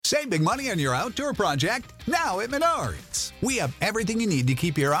Save big money on your outdoor project now at Menards. We have everything you need to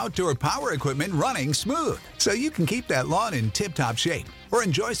keep your outdoor power equipment running smooth so you can keep that lawn in tip-top shape or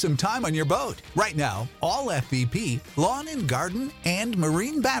enjoy some time on your boat. Right now, all FVP, lawn and garden, and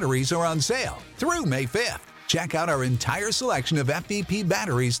marine batteries are on sale through May 5th. Check out our entire selection of FVP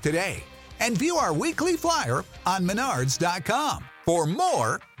batteries today and view our weekly flyer on Menards.com for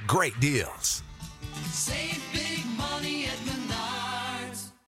more great deals. Save big money at Menards.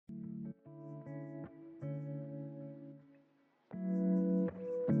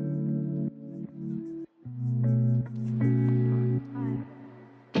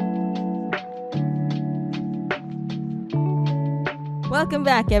 Welcome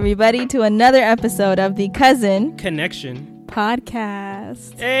back, everybody, to another episode of the Cousin Connection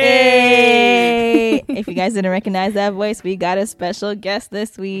Podcast. Hey! If you guys didn't recognize that voice, we got a special guest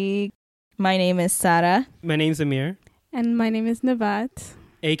this week. My name is Sarah. My name's Amir. And my name is Navat.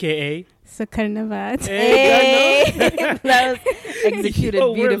 AKA Sakar Navat. Hey! That was executed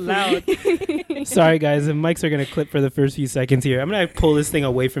beautifully. We're loud. Sorry, guys. The mics are going to clip for the first few seconds here. I'm going to pull this thing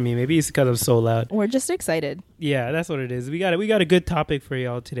away from me. Maybe it's because I'm so loud. We're just excited. Yeah, that's what it is. We got a good topic for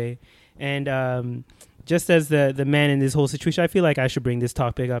y'all today. And just as the man in this whole situation, I feel like I should bring this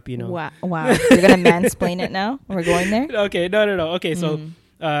topic up, you know. Wow. You're going to mansplain it now? We're going there? Okay, no. Okay, so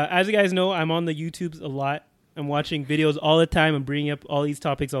as you guys know, I'm on the YouTubes a lot. I'm watching videos all the time. I'm bringing up all these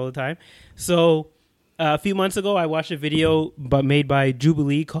topics all the time. So a few months ago, I watched a video made by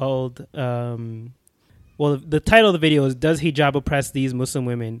Jubilee called, the title of the video is "Does Hijab Oppress These Muslim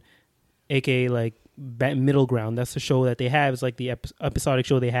Women?" AKA like Middle Ground. That's the show that they have. It's like the episodic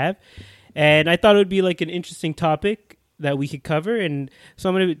show they have. And I thought it would be like an interesting topic that we could cover. And so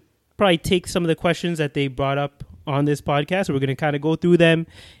I'm going to probably take some of the questions that they brought up on this podcast. We're going to kind of go through them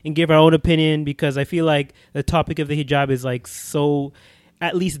and give our own opinion, because I feel like the topic of the hijab is like so,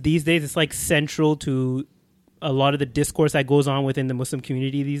 at least these days, it's like central to a lot of the discourse that goes on within the Muslim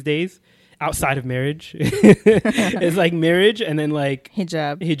community these days, outside of marriage. It's like marriage and then like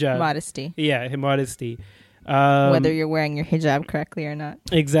hijab. Modesty. Yeah, modesty. Whether you're wearing your hijab correctly or not.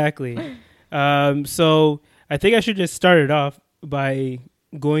 Exactly. So I think I should just start it off by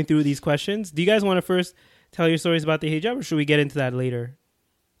going through these questions. Do you guys want to first tell your stories about the hijab, or should we get into that later?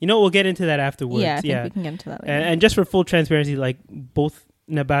 You know, we'll get into that afterwards. Yeah, I think we can get into that later. And just for full transparency, like both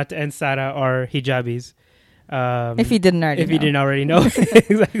Nabat and Sarah are hijabis. If you didn't already know.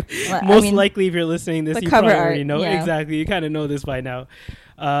 Exactly. Well, Most likely, if you're listening to this, you probably already know. Yeah. Exactly. You kind of know this by now.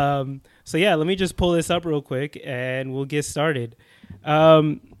 So yeah, let me just pull this up real quick and we'll get started.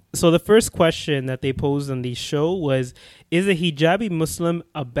 So the first question that they posed on the show was, is a hijabi Muslim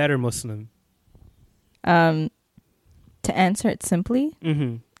a better Muslim? To answer it simply,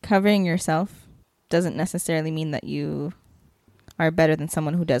 covering yourself doesn't necessarily mean that you are better than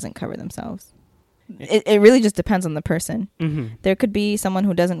someone who doesn't cover themselves. It really just depends on the person. There could be someone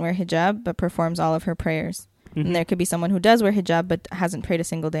who doesn't wear hijab but performs all of her prayers. And there could be someone who does wear hijab but hasn't prayed a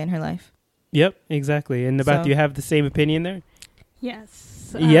single day in her life. Yep, exactly. And do you have the same opinion there?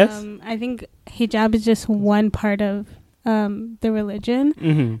 Yes. Yes? I think hijab is just one part of the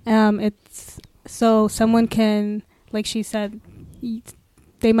religion. It's so someone can, like she said,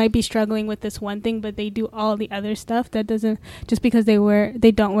 they might be struggling with this one thing, but they do all the other stuff. That doesn't, just because they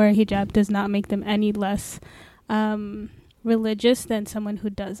don't wear a hijab does not make them any less religious than someone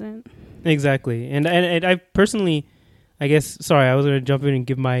who doesn't. Exactly. And I personally, I guess, sorry, I was going to jump in and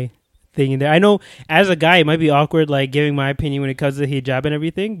give my thing in there. I know as a guy, it might be awkward, like giving my opinion when it comes to hijab and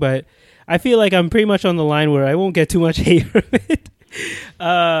everything, but I feel like I'm pretty much on the line where I won't get too much hate from it.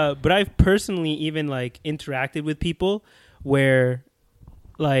 But I've personally even like interacted with people where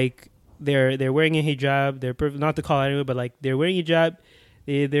like they're wearing a hijab, not to call it anyway, but like they're wearing hijab,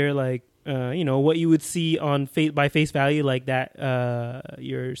 they're like what you would see on by face value, like that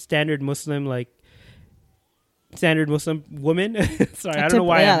your standard Muslim woman. Sorry, I don't know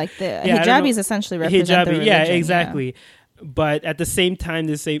why. Yeah, like the hijabi is essentially represent the religion. Yeah, exactly. Yeah. But at the same time,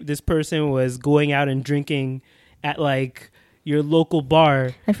 this person was going out and drinking at like your local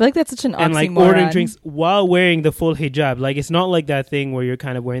bar. I feel like that's such an oxymoron. And like ordering drinks while wearing the full hijab. Like it's not like that thing where you're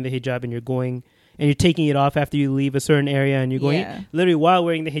kind of wearing the hijab and you're going and you're taking it off after you leave a certain area and you're going literally while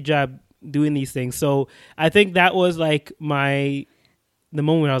wearing the hijab doing these things. So I think that was like the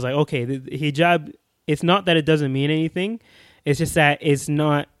moment I was like, okay, the hijab, it's not that it doesn't mean anything. It's just that it's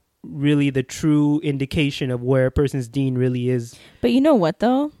not really the true indication of where a person's deen really is. But you know what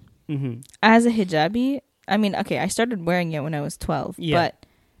though? As a hijabi, I mean, okay, I started wearing it when I was 12, but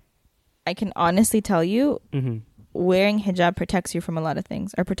I can honestly tell you wearing hijab protects you from a lot of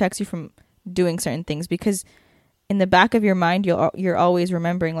things, or protects you from doing certain things, because in the back of your mind, you're always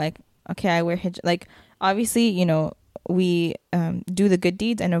remembering like, okay, I wear hijab. Like, obviously, you know, we do the good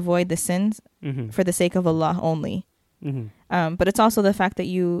deeds and avoid the sins for the sake of Allah only. But it's also the fact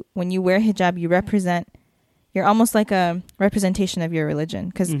that when you wear hijab, you're almost like a representation of your religion.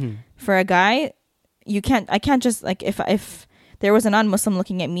 Because for a guy, I can't just, like, if there was a non-Muslim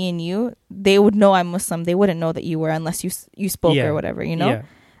looking at me and you, they would know I'm Muslim. They wouldn't know that you were unless you spoke or whatever, you know?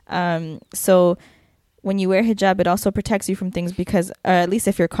 Yeah. So when you wear hijab, it also protects you from things because, at least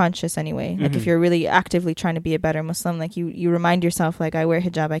if you're conscious anyway, like if you're really actively trying to be a better Muslim, like you remind yourself, like, I wear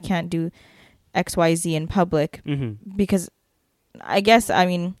hijab, I can't do XYZ in public because I guess, I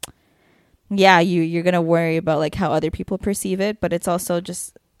mean, yeah, you're going to worry about like how other people perceive it, but it's also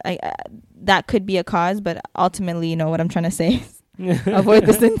just, that could be a cause, but ultimately, you know what I'm trying to say is avoid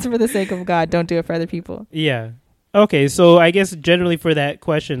the sins for the sake of God. Don't do it for other people. Yeah. Okay, so I guess generally for that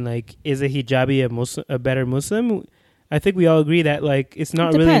question, like, is a hijabi a better Muslim? I think we all agree that, like, it's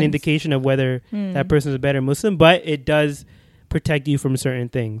not really an indication of whether that person is a better Muslim, but it does protect you from certain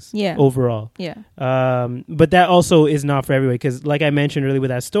things overall. Yeah. But that also is not for everybody because, like I mentioned earlier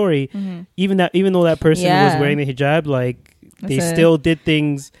with that story, even though that person was wearing the hijab, like, they still did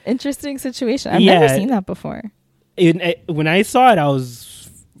things. Interesting situation. I've never seen that before. When I saw it, I was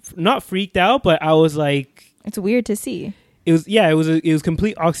not freaked out, but I was like, it's weird to see. It was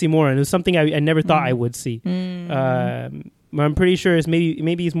complete oxymoron. It was something I never thought I would see. I'm pretty sure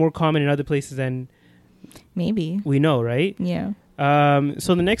maybe it's more common in other places than maybe we know, right? Yeah.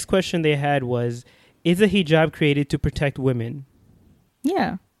 So the next question they had was, is a hijab created to protect women?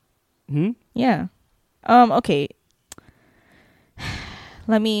 Yeah. Yeah. Okay.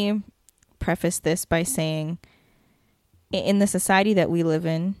 Let me preface this by saying, in the society that we live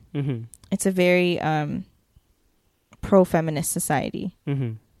in, it's a very pro-feminist society.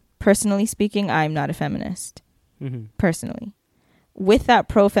 Personally speaking, I'm not a feminist. Personally, with that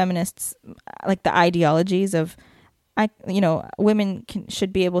pro-feminists, like the ideologies of, women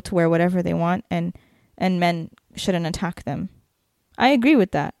should be able to wear whatever they want, and men shouldn't attack them. I agree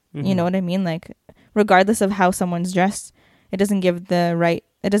with that. You know what I mean? Like, regardless of how someone's dressed, it doesn't give men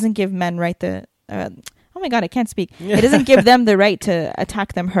right the. Oh my God, I can't speak. It doesn't give them the right to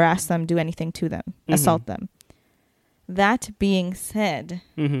attack them, harass them, do anything to them, assault them. That being said,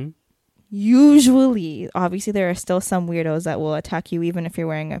 usually, obviously, there are still some weirdos that will attack you even if you're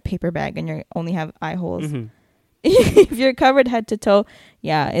wearing a paper bag and you only have eye holes. If you're covered head to toe,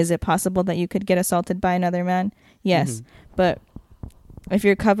 is it possible that you could get assaulted by another man? Yes. But if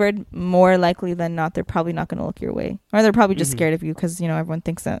you're covered, more likely than not, they're probably not going to look your way. Or they're probably just scared of you because, everyone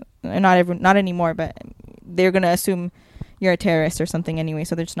thinks that, not anymore, but they're going to assume you're a terrorist or something anyway,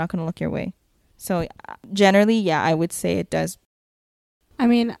 so they're just not going to look your way. So generally, I would say it does. I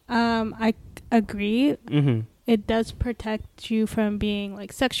mean, I agree. It does protect you from being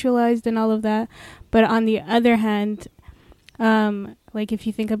like sexualized and all of that. But on the other hand, like if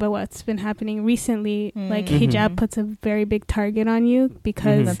you think about what's been happening recently, like hijab puts a very big target on you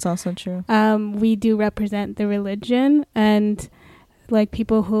because that's also true. We do represent the religion, and like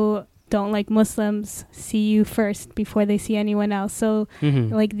people who don't like Muslims see you first before they see anyone else. So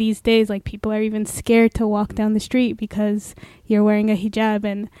like these days, like people are even scared to walk down the street because you're wearing a hijab,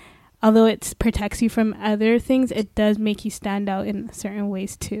 and although it protects you from other things, it does make you stand out in certain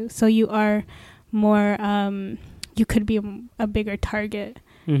ways too. So you are more you could be a bigger target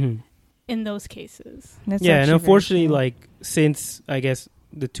in those cases. That's and unfortunately, like, since I guess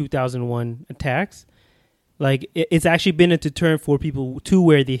the 2001 attacks, like, it's actually been a deterrent for people to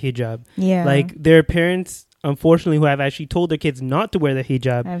wear the hijab. Yeah. Like, there are parents, unfortunately, who have actually told their kids not to wear the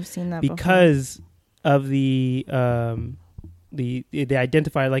hijab. I've seen that because of they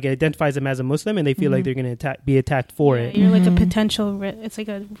identify, like, it identifies them as a Muslim, and they feel like they're going to be attacked for it. You're like a potential it's like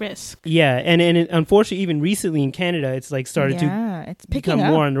a risk. Yeah, and unfortunately, even recently in Canada, it's like started to it's picking become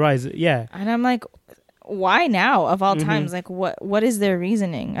up more on the rise. Yeah. And I'm like, why now of all times? Like, what is their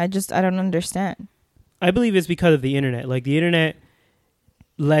reasoning? I don't understand. I believe it's because of the internet. Like, the internet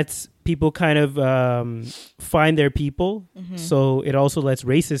lets people kind of find their people. So it also lets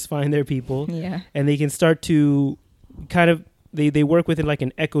racists find their people. Yeah. And they can start to kind of, they work within like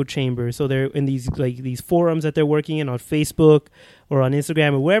an echo chamber. So they're in these forums that they're working in on Facebook or on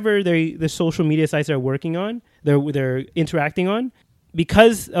Instagram or wherever the social media sites are working on, they're interacting on.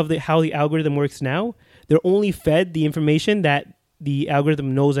 Because of how the algorithm works now, they're only fed the information that the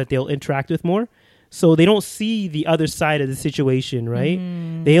algorithm knows that they'll interact with more. So they don't see the other side of the situation, right?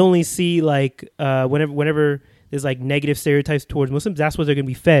 They only see like whenever there's like negative stereotypes towards Muslims, that's what they're going to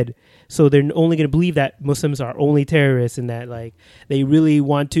be fed. So they're only going to believe that Muslims are only terrorists and that like they really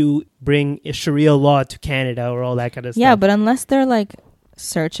want to bring Sharia law to Canada or all that kind of stuff. Yeah, but unless they're like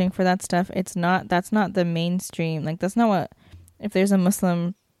searching for that stuff, that's not the mainstream. Like that's not what, if there's a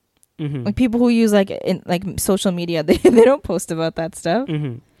Muslim, like people who use like social media, they don't post about that stuff.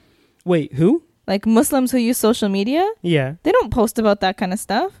 Wait, who? Like Muslims who use social media, Yeah. they don't post about that kind of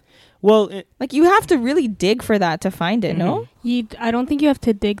stuff. Well, Like you have to really dig for that to find it, no? I don't think you have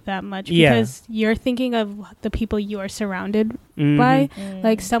to dig that much Yeah. because you're thinking of the people you are surrounded by.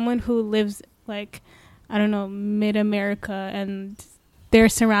 Like someone who lives like, I don't know, mid-America and they're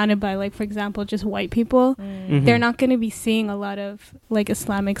surrounded by like, for example, just white people. They're not going to be seeing a lot of like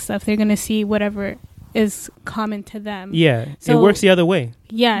Islamic stuff. They're going to see whatever is common to them. Yeah. So- it works the other way.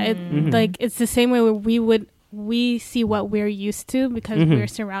 Yeah, like it's the same way where we see what we're used to because we're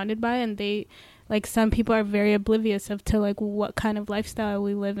surrounded by, and they, like some people are very oblivious of to like what kind of lifestyle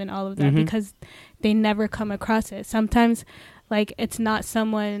we live in, all of that, because they never come across it. Sometimes like it's not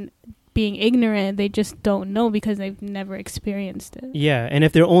someone being ignorant, they just don't know because they've never experienced it. Yeah. And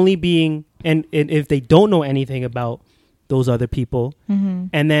if they're only being, and if they don't know anything about those other people,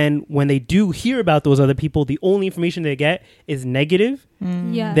 and then when they do hear about those other people, the only information they get is negative,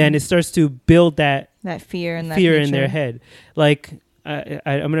 Yeah. then it starts to build that fear and fear in their head. Like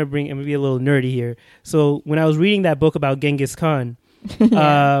I'm gonna be a little nerdy here. So when I was reading that book about Genghis Khan,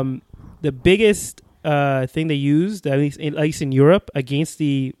 the biggest thing they used, at least in Europe, against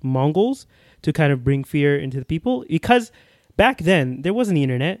the Mongols to kind of bring fear into the people, because back then there wasn't the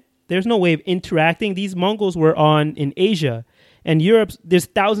internet. There's no way of interacting. These Mongols were in Asia, and Europe. There's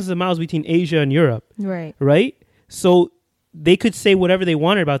thousands of miles between Asia and Europe. Right. So they could say whatever they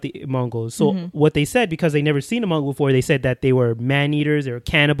wanted about the Mongols. So what they said, because they never seen a Mongol before, they said that they were man-eaters, they were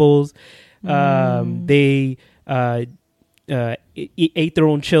cannibals. They ate their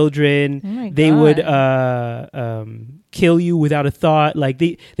own children. They would kill you without a thought. Like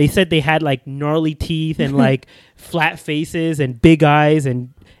they said they had like gnarly teeth and like flat faces and big eyes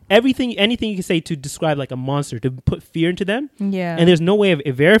and anything you can say to describe like a monster, to put fear into them. Yeah. And there's no way of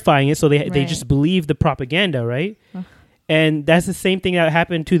verifying it, so they just believe the propaganda, right? And that's the same thing that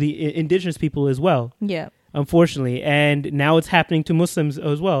happened to the indigenous people as well. Yeah. Unfortunately. And now it's happening to Muslims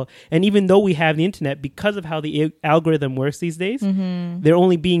as well. And even though we have the internet, because of how the algorithm works these days, they're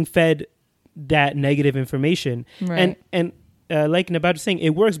only being fed that negative information. Right. And like Nabat was saying,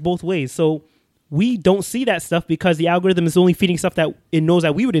 it works both ways. So we don't see that stuff because the algorithm is only feeding stuff that it knows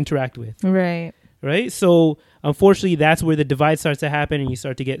that we would interact with. Right. Right. So unfortunately, that's where the divide starts to happen, and you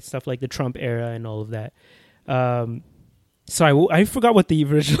start to get stuff like the Trump era and all of that. Sorry, I forgot what the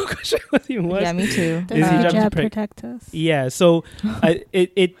original question was. Yeah, me too. Does Is the hijab hijab to protect us? Yeah. So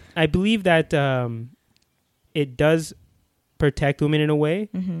I believe that it does protect women in a way,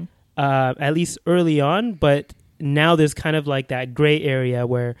 at least early on. But now there's kind of like that gray area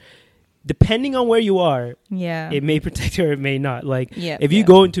where, depending on where you are, it may protect you or it may not. Like, if you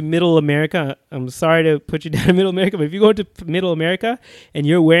go into middle America, I'm sorry to put you down in middle America, but if you go into middle America and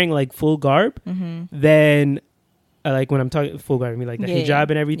you're wearing like full garb, then like when I'm talking full garb, I mean like the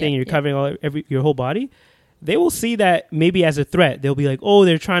hijab and everything, and you're covering your whole body, they will see that maybe as a threat. They'll be like, oh,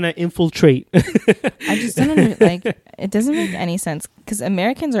 they're trying to infiltrate. I just don't like, it doesn't make any sense, because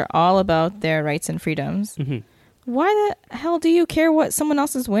Americans are all about their rights and freedoms. Why the hell do you care what someone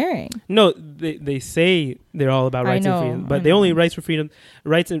else is wearing? No, they say they're all about rights and freedoms, but they only rights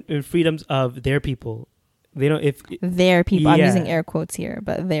and freedoms of their people. They don't their people. I'm using air quotes here,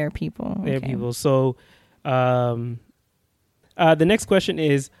 but their people. Their people. So, the next question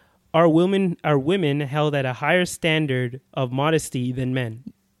is: Are women held at a higher standard of modesty than men?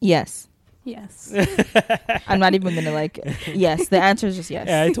 Yes. Yes. I'm not even gonna yes. The answer is just yes.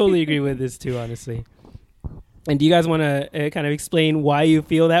 Yeah, I totally agree with this too, honestly. And do you guys want to kind of explain why you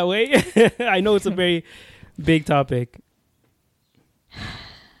feel that way? I know it's a very big topic.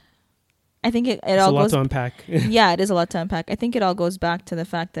 I think it it's all a lot goes to unpack. Yeah, it is a lot to unpack. I think it all goes back to the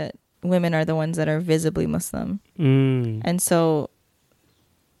fact that women are the ones that are visibly Muslim, and so,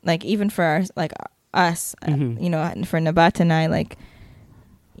 like, even for us, you know, for Nabat and I, like,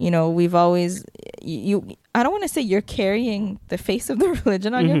 you know, we've always I don't want to say you're carrying the face of the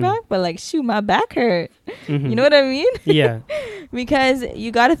religion on your back, but like, shoot, my back hurt. You know what I mean? Yeah. Because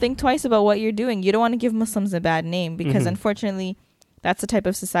you got to think twice about what you're doing. You don't want to give Muslims a bad name, because unfortunately, that's the type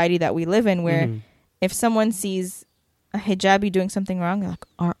of society that we live in, where if someone sees a hijabi doing something wrong, they're like,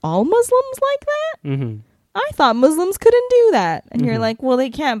 are all Muslims like that? I thought Muslims couldn't do that. And you're like, well, they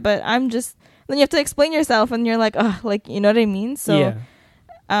can't, but I'm just, then you have to explain yourself, and you're like, oh, like, you know what I mean? So,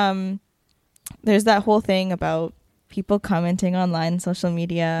 there's that whole thing about people commenting online, social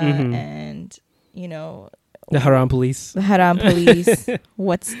media, Mhm. and you know, The haram police. the haram police.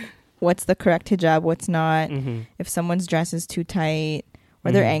 what's the correct hijab? What's not? Mhm. If someone's dress is too tight,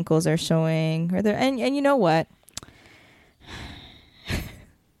 or their Mhm. ankles are showing, or their and you know what?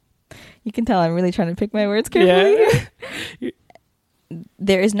 You can tell I'm really trying to pick my words carefully. Yeah.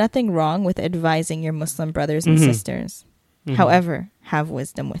 There is nothing wrong with advising your Muslim brothers and Mhm. sisters. Mhm. However, have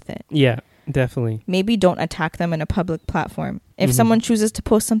wisdom with it. Yeah, definitely. Maybe don't attack them in a public platform. If Mhm. someone chooses to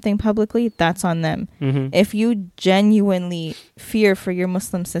post something publicly, that's on them. Mhm. If you genuinely fear for your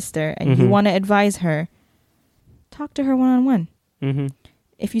Muslim sister and you Mhm. want to advise her, talk to her one-on-one. Mhm.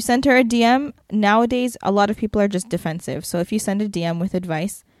 If you send her a DM, nowadays a lot of people are just defensive. So if you send a DM with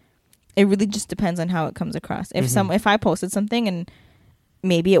advice, it really just depends on how it comes across. Mhm. If I posted something and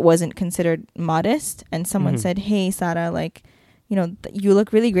maybe it wasn't considered modest, and someone Mhm. said, "Hey, Sarah, like, you know, you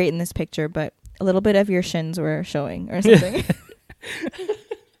look really great in this picture, but a little bit of your shins were showing," or something.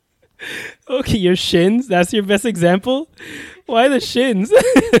 Okay, your shins. That's your best example. Why the shins?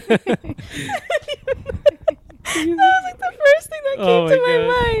 That was like the first thing that Oh came to my my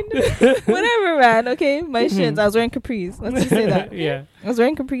mind. Whatever, man. Okay, my shins. I was wearing capris. Let's just say that. Yeah. I was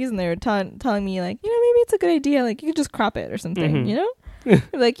wearing capris, and they were telling me, like, you know, maybe it's a good idea. Like, you could just crop it or something. Mhm. You know,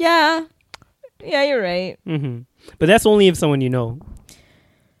 like, yeah, you're right. Hmm. But that's only if someone you know.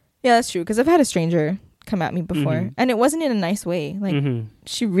 Yeah, that's true. Because I've had a stranger come at me before, Mhm. and it wasn't in a nice way. Like, Mhm.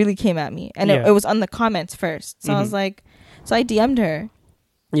 she really came at me, and Yeah. it was on the comments first. So I was Mhm. like, so I DM'd her,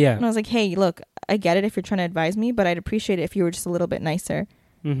 Yeah. and I was like, hey, look, I get it if you're trying to advise me, but I'd appreciate it if you were just a little bit nicer.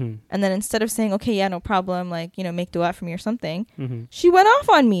 Mm-hmm. And then instead of saying, okay, yeah, no problem, like, you know, make dua for me or something, Mm-hmm. she went off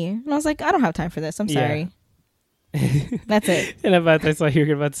on me. And I was like, I don't have time for this. I'm Yeah. sorry. That's it. And I saw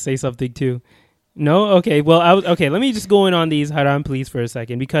you're about to say something too. No? Okay. Well, okay. Let me just go in on these haram police for a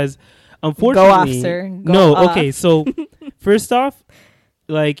second because unfortunately, Go off, sir. Go no. off. Okay. So first off,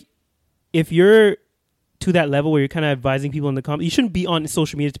 like if you're to that level where you're kind of advising people in the comments, you shouldn't be on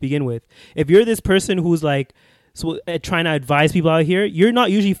social media to begin with. If you're this person who's like trying to advise people out here, you're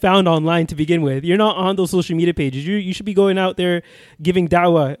not usually found online to begin with. You're not on those social media pages. You should be going out there giving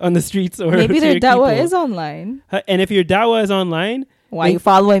dawah on the streets or Maybe to their your dawah people. is online. And if your dawah is online, Why you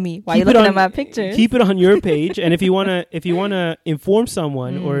following me? Why you keep it looking at on- my pictures? keep it on your page. And if you wanna inform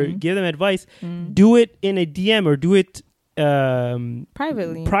someone or give them advice, do it in a DM or do it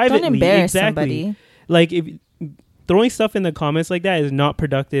privately. privately, Don't embarrass exactly. somebody. Like if throwing stuff in the comments like that is not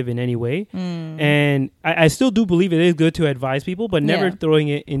productive in any way. And I still do believe it is good to advise people, but never Yeah. throwing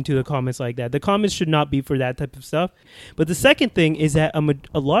it into the comments like that. The comments should not be for that type of stuff. But the second thing is that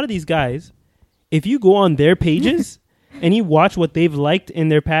a lot of these guys, if you go on their pages and you watch what they've liked in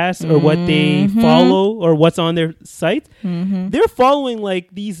their past or what they follow or what's on their site, they're following like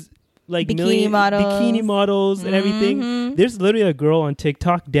these like Bikini models. bikini models and everything. There's literally a girl on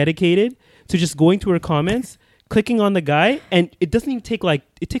TikTok dedicated to just going to her comments, clicking on the guy, and it doesn't even take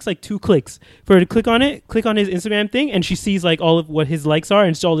it takes like 2 clicks for her to click on his Instagram thing, and she sees like all of what his likes are,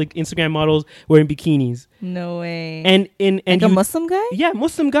 and it's all like Instagram models wearing bikinis. No way. And like a Muslim guy? yeah,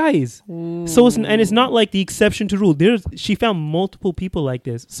 Muslim guys. So it's not like the exception to rule. She found multiple people like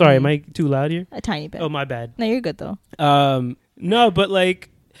this. Sorry, am I too loud here? A tiny bit. Oh, my bad. No, you're good though. No, but like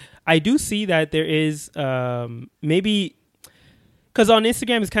I do see that there is maybe because on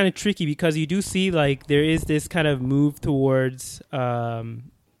Instagram it's kind of tricky because you do see like there is this kind of move towards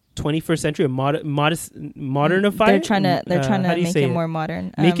 21st century modernify. They're trying to how do you make say it more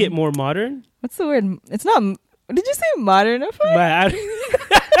modern. Make it more modern. What's the word? It's not. Did you say modernify? But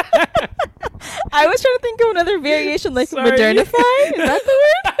I was trying to think of another variation like Sorry. modernify. Is that the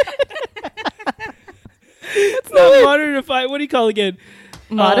word? What's the not word? modernify. What do you call it again?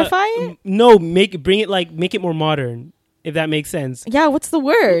 Modify it? No, make it more modern. If that makes sense. Yeah. What's the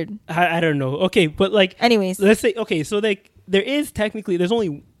word? I don't know. Okay, but like Anyways, let's say okay, so like there's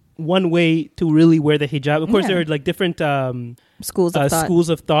only one way to really wear the hijab. Of course, Yeah. there are like different schools of thought. schools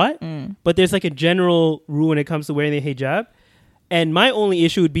of thought, but there's like a general rule when it comes to wearing the hijab. And my only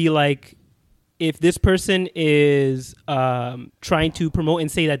issue would be like if this person is trying to promote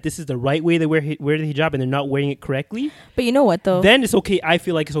and say that this is the right way to wear the hijab and they're not wearing it correctly, But you know what though? then it's okay. I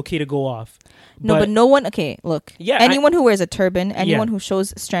feel like it's okay to go off. No, but no one. Okay, look. Yeah, anyone who wears a turban, anyone Yeah. who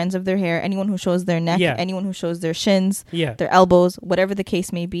shows strands of their hair, anyone who shows their neck, Yeah. anyone who shows their shins, Yeah. their elbows, whatever the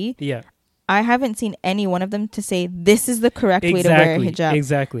case may be. Yeah. I haven't seen any one of them to say this is the correct way to wear a hijab.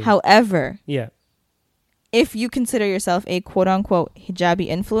 Exactly. However, Yeah. if you consider yourself a quote unquote hijabi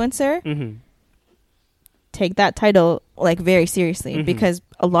influencer, Mm-hmm. take that title like very seriously because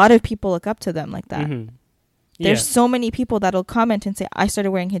a lot of people look up to them like that. Mm-hmm. There's so many people that'll comment and say, I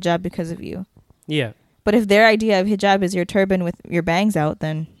started wearing hijab because of you. Yeah. But if their idea of hijab is your turban with your bangs out,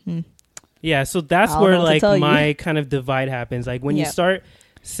 then Yeah, so that's I don't where know what to like tell you. my kind of divide happens. Like when you Yeah. start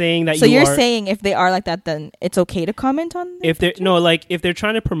saying that so you you're are, saying if they are like that, then it's okay to comment on if they're pictures? no, like if they're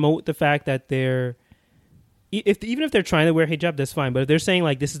trying to promote the fact that they're even if they're trying to wear hijab, that's fine. But if they're saying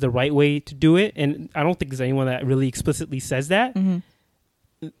like this is the right way to do it, and I don't think there's anyone that really explicitly says that. Mhm.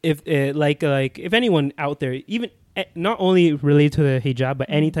 If like if anyone out there, even not only related to the hijab, but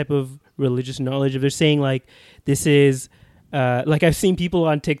any type of religious knowledge, if they're saying like this is like I've seen people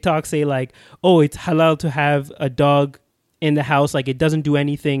on TikTok say like, oh, it's halal to have a dog in the house, like it doesn't do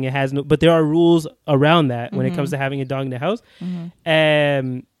anything, it has no, but there are rules around that when it comes to having a dog in the house.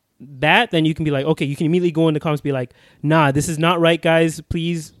 That then you can be like, okay, you can immediately go in the comments and be like, nah, this is not right, guys,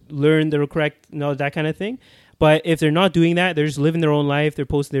 please learn the correct, that kind of thing. But if they're not doing that, they're just living their own life, they're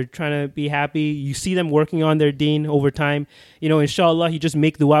posting, they're trying to be happy, you see them working on their deen over time, inshallah, you just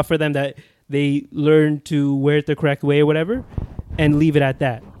make dua for them that they learn to wear it the correct way or whatever, and leave it at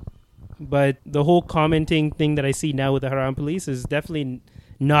that. But the whole commenting thing that I see now with the Haram Police is definitely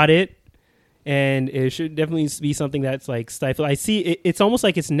not it. And it should definitely be something that's like stifled. I see it's almost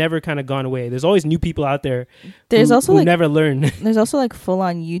like it's never kind of gone away. There's always new people out there who never learn. There's also like full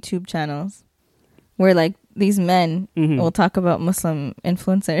on YouTube channels where like these men will talk about Muslim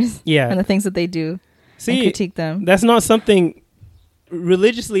influencers and the things that they do and critique them. That's not something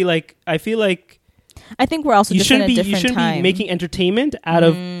religiously, like I feel like I think we're also you just in a shouldn't different time. be making entertainment out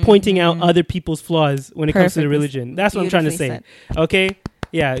of pointing out other people's flaws when it comes to the religion. That's what I'm trying to say. Said. Okay?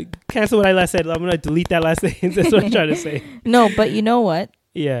 Yeah. Cancel what I last said. I'm going to delete that last thing. That's what I'm trying to say. No, but you know what?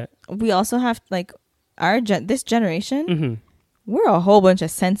 Yeah. We also have like this generation, we're a whole bunch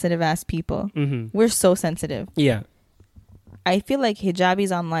of sensitive ass people. We're so sensitive. Yeah. I feel like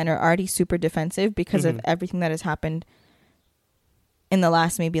hijabis online are already super defensive because of everything that has happened in the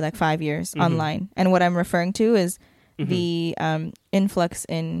last maybe like 5 years online. And what I'm referring to is the influx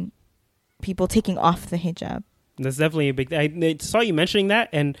in people taking off the hijab. That's definitely a big I saw you mentioning that,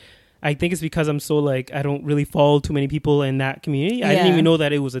 and I think it's because I'm so like I don't really follow too many people in that community. Yeah. I didn't even know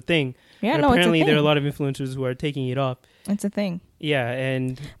that it was a thing. Yeah, and no, apparently it's a thing. there are a lot of influencers who are taking it off. It's a thing. Yeah,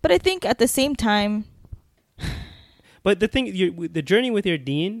 but I think at the same time, but the thing, the journey with your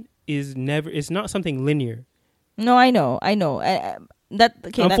deen is not something linear. No, I know.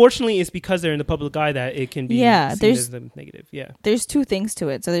 Unfortunately, it's because they're in the public eye that it can be seen as the negative. Yeah, there's two things to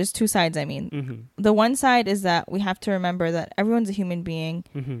it. So there's two sides. I mean, the one side is that we have to remember that everyone's a human being.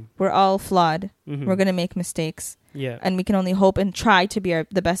 We're all flawed. We're gonna make mistakes. Yeah, and we can only hope and try to be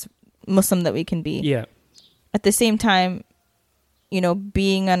the best Muslim that we can be. Yeah. At the same time,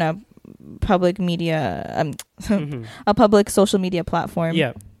 being on a public media, a public social media platform.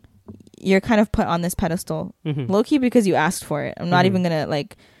 Yeah. You're kind of put on this pedestal low key because you asked for it. I'm not even gonna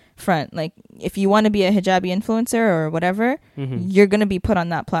like front. Like if you want to be a hijabi influencer or whatever, you're gonna be put on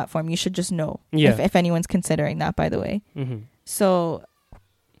that platform. You should just know if anyone's considering that, by the way. So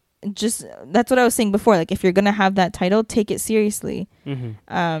just that's what I was saying before. Like if you're gonna have that title, take it seriously.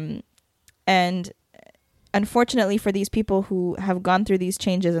 And unfortunately for these people who have gone through these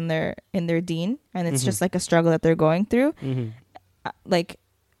changes in their deen, and it's just like a struggle that they're going through, like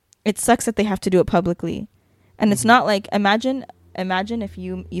it sucks that they have to do it publicly. And it's not like imagine if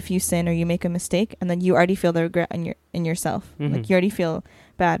you sin or you make a mistake and then you already feel the regret in yourself. Like you already feel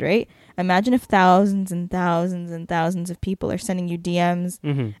bad, right? Imagine if thousands and thousands and thousands of people are sending you DMs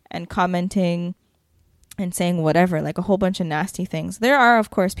and commenting and saying whatever, like a whole bunch of nasty things. There are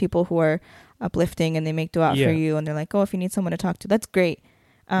of course people who are uplifting and they make dua for you and they're like, oh, if you need someone to talk to, that's great.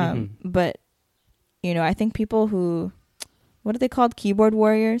 But I think people who, what are they called? Keyboard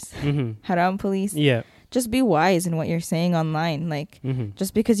warriors? Haram police? Yeah. Just be wise in what you're saying online. Like,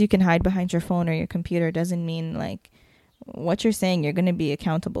 just because you can hide behind your phone or your computer doesn't mean, like, what you're saying you're going to be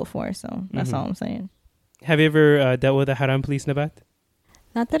accountable for. So, that's all I'm saying. Have you ever dealt with a Haram police, Nabat?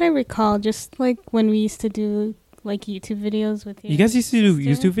 Not that I recall. Just, like, when we used to do, like, YouTube videos with you. You guys used to do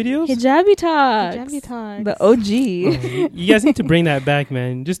YouTube videos? Hijabi Talks. Hijabi Talks. The OG. You guys need to bring that back,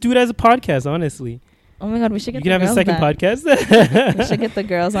 man. Just do it as a podcast, honestly. Oh my god, we should get. You can have a second podcast. We should get the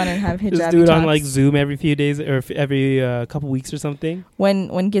girls on and have hijabi Just do it on talks. like Zoom every few days or every couple weeks or something. When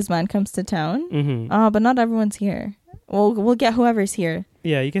Gizman comes to town. But not everyone's here. We'll get whoever's here.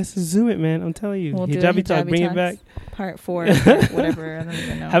 Yeah, you guys Zoom it, man. I'm telling you. We'll Hijabi Talk, bring it back. Part 4, whatever. I don't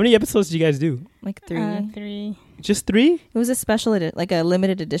even know. How many episodes did you guys do? Like 3. 3. Just 3? It was a special like a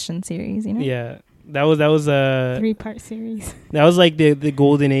limited edition series, Yeah. That was a 3-part series. That was like the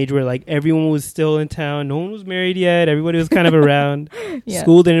golden age where like everyone was still in town. No one was married yet. Everybody was kind of around. Yeah.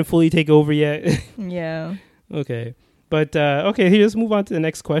 School didn't fully take over yet. Yeah. Okay. But, okay, let's move on to the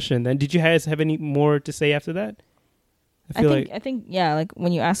next question then. Did you guys have any more to say after that? I think, yeah, like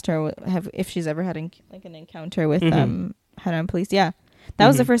when you asked her if she's ever had an encounter with Haram police, yeah. That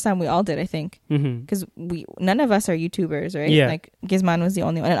was the first time we all did, I think. Because none of us are YouTubers, right? Yeah. Like, Gizman was the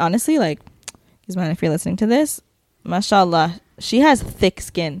only one. And honestly, like, Gizman, if you're listening to this, mashallah, she has thick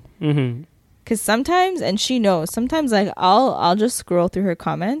skin. Because sometimes, and she knows, sometimes like I'll just scroll through her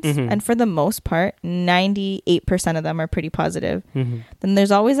comments, and for the most part, 98% of them are pretty positive. Then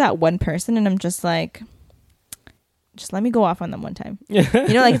there's always that one person, and I'm just like, just let me go off on them one time. You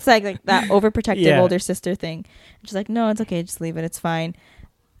know, like it's like that overprotective older sister thing. She's like, no, it's okay, just leave it, it's fine.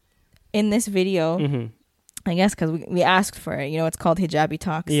 In this video, I guess because we asked for it, you know, it's called Hijabi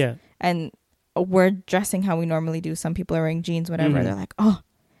Talks. Yeah. And we're dressing how we normally do. Some people are wearing jeans, whatever. They're like, oh,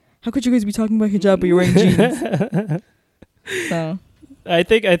 how could you guys be talking about hijab but you're wearing jeans? So I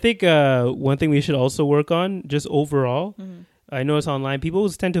think one thing we should also work on, just overall, I notice online people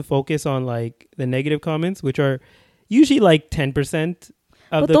tend to focus on like the negative comments, which are usually like 10%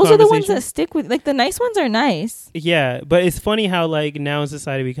 of the those are the ones conversation. that stick with, like, the nice ones are nice. Yeah, but it's funny how like now in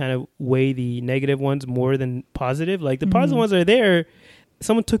society we kind of weigh the negative ones more than positive. Like the positive ones are there.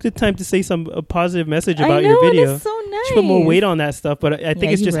 Someone took the time to say a positive message about your video. It's so nice. Should put more weight on that stuff, but I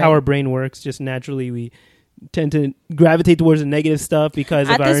think it's just how our brain works. Just naturally, we tend to gravitate towards the negative stuff because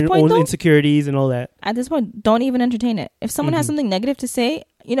of our own insecurities and all that. At this point, don't even entertain it. If someone has something negative to say,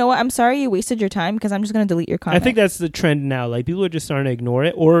 you know what? I'm sorry you wasted your time because I'm just going to delete your comment. I think that's the trend now. Like people are just starting to ignore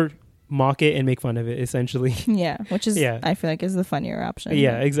it or mock it and make fun of it, essentially. Yeah, which is I feel like is the funnier option.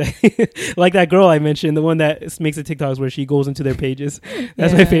 Yeah, exactly. Like that girl I mentioned, the one that makes the TikToks where she goes into their pages.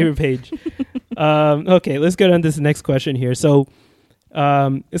 That's my favorite page. Okay, let's get on this next question here. So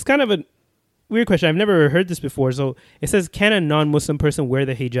it's kind of a weird question. I've never heard this before. So it says, can a non-Muslim person wear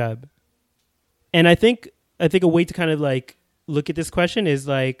the hijab? And I think a way to kind of like look at this question is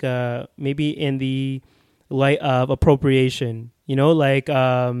like maybe in the light of appropriation, you know, like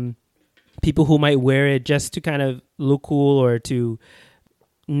people who might wear it just to kind of look cool or to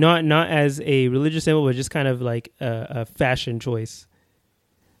not as a religious symbol, but just kind of like a fashion choice.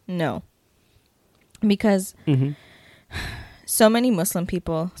 No, because so many Muslim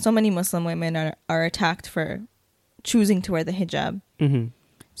people, so many Muslim women are attacked for choosing to wear the hijab.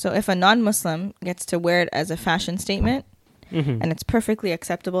 So if a non-Muslim gets to wear it as a fashion statement and it's perfectly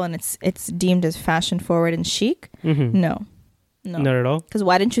acceptable and it's deemed as fashion forward and chic, no. Not at all. Because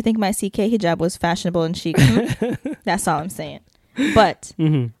why didn't you think my CK hijab was fashionable and chic? That's all I'm saying. But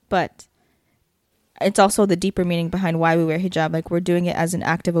it's also the deeper meaning behind why we wear hijab. Like, we're doing it as an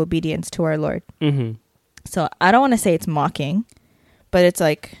act of obedience to our Lord. So I don't want to say it's mocking, but it's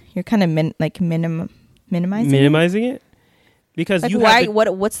like you're kind of minimizing it. Because like, you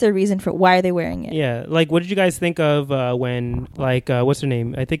what's the reason for why are they wearing it? Yeah, like what did you guys think of when like what's her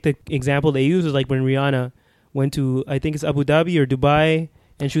name? I think the example they used was like when Rihanna went to, I think it's Abu Dhabi or Dubai,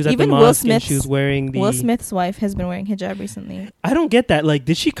 and she was at the mosque and she was wearing the... Will Smith's wife has been wearing hijab recently. I don't get that. Like,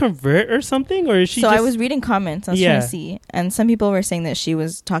 did she convert or something? Or is she I was reading comments. I was trying to see. And some people were saying that she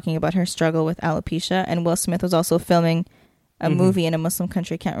was talking about her struggle with alopecia. And Will Smith was also filming a movie in a Muslim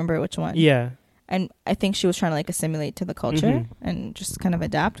country. Can't remember which one. Yeah. And I think she was trying to like assimilate to the culture and just kind of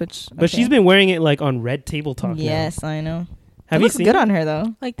adapt, which... But she's been wearing it like on Red Table Talk Yes, now. I know. Have it you looks seen good it? on her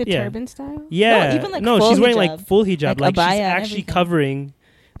though, like the turban style. Yeah, no, even like she's wearing like full hijab, like she's abaya actually covering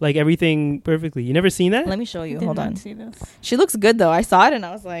like everything perfectly. You never seen that? Let me show you. Did Hold not on. See this. She looks good though. I saw it and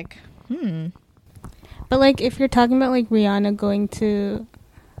I was like, But like, if you're talking about like Rihanna going to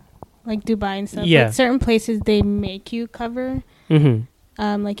like Dubai and stuff, like certain places they make you cover.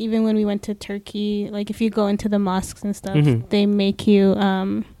 Like even when we went to Turkey, like if you go into the mosques and stuff, they make you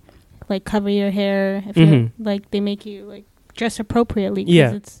like cover your hair. If you're, like they make you like dress appropriately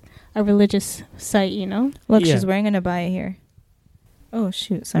because it's a religious site, you know. Look, she's wearing an abaya here. Oh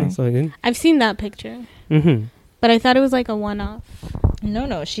shoot, sorry. I've seen that picture, but I thought it was like a one-off.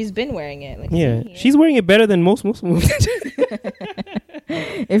 No, she's been wearing it. Like, she's wearing it better than most Muslims.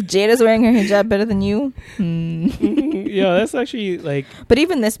 If Jada's wearing her hijab better than you, yeah, that's actually like. But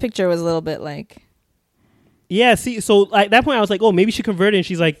even this picture was a little bit like. Yeah, see, so at that point I was like, oh, maybe she converted and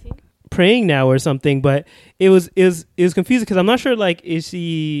she's like praying now or something. But it was confusing because I'm not sure. Like, is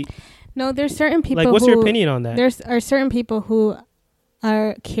she? No, there's certain people. Like, what's your opinion on that? There are certain people who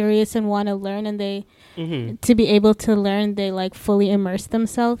are curious and want to learn, and they to be able to learn, they like fully immerse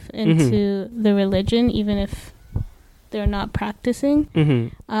themselves into the religion, even if they're not practicing.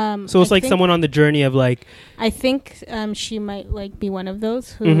 So it's like someone on the journey of like. I think she might like be one of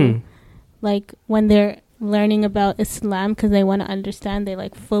those who, like when they're learning about Islam because they want to understand. They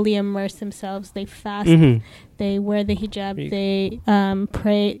like fully immerse themselves. They fast. Mhm. They wear the hijab. They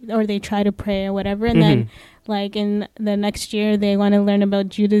pray, or they try to pray or whatever. And then like in the next year they want to learn about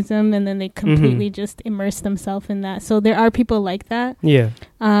Judaism, and then they completely just immerse themselves in that. So there are people like that. Yeah.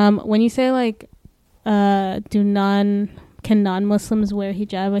 When you say like can non-Muslims wear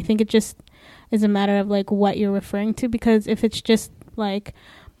hijab, I think it just is a matter of like what you're referring to, because if it's just like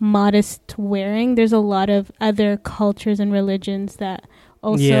modest wearing, there's a lot of other cultures and religions that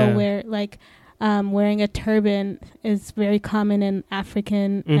also wear like wearing a turban is very common in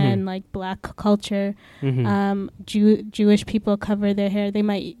African and like black culture. Jewish people cover their hair. They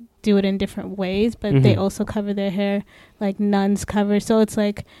might do it in different ways, but they also cover their hair, like nuns cover. So it's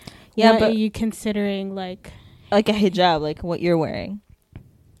like, what are you considering like a hijab, like what you're wearing?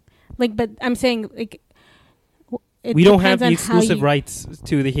 Like, but I'm saying like we don't have the exclusive rights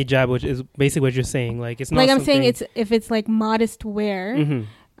to the hijab, which is basically what you're saying. Like it's not like I'm saying it's if it's like modest wear,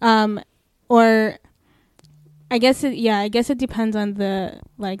 or I guess it depends on the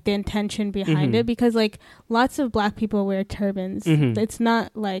intention behind it, because like lots of black people wear turbans. It's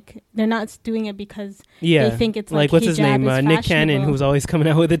not like they're not doing it because they think it's like what's his name, Nick Cannon, who's always coming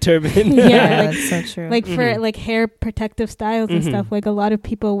out with a turban. Like, that's so true. Like for like hair protective styles and stuff, like a lot of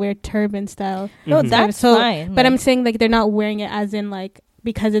people wear turban style. No, that's fine. But I'm saying like they're not wearing it as in like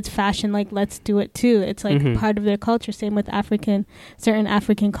because it's fashion, like let's do it too. It's like part of their culture. Same with certain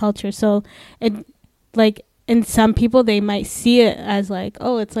African culture. So it like. And some people, they might see it as like,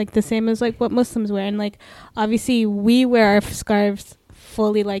 oh, it's like the same as like what Muslims wear. And like, obviously we wear our scarves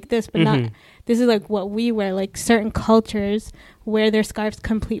fully like this, but not, this is like what we wear. Like certain cultures wear their scarves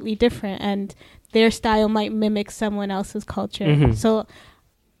completely different, and their style might mimic someone else's culture. So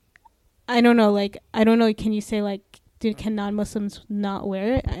I don't know, can you say like, can non-Muslims not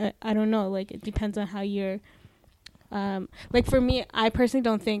wear it? I don't know. Like it depends on how you're, like for me, I personally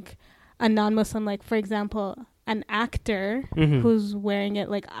don't think a non-Muslim, like for example, an actor who's wearing it,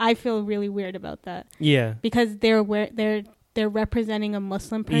 like I feel really weird about that. Yeah. Because they're representing a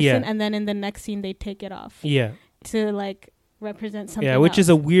Muslim person, and then in the next scene they take it off. Yeah. To like represent something. Yeah, which else. Is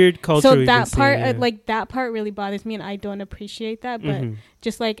a weird culture. So that part, like that part, really bothers me, and I don't appreciate that. But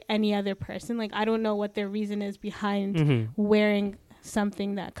just like any other person, like I don't know what their reason is behind wearing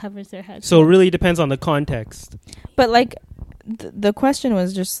something that covers their head. So it really depends on the context. But like the question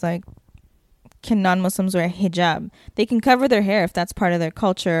was just like, can non-Muslims wear hijab? They can cover their hair if that's part of their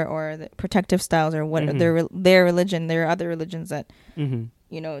culture or the protective styles or what their religion. There are other religions that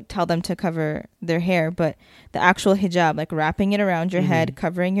tell them to cover their hair, but the actual hijab, like wrapping it around your head,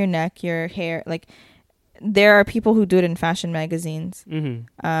 covering your neck, your hair, like there are people who do it in fashion magazines.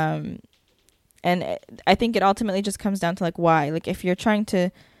 And I think it ultimately just comes down to like why. Like if you're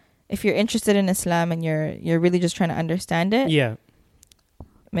interested in Islam and you're really just trying to understand it,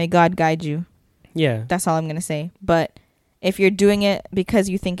 may God guide you. Yeah, that's all I'm gonna say. But if you're doing it because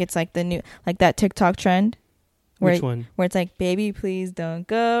you think it's like the new, like that TikTok trend, which one? Where it's like, baby, please don't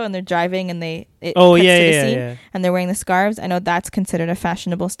go, and they're driving and and they're wearing the scarves. I know that's considered a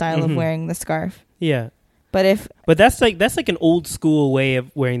fashionable style of wearing the scarf. Yeah, but that's like an old school way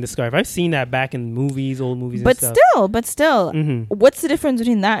of wearing the scarf. I've seen that back in movies, old movies. But still, what's the difference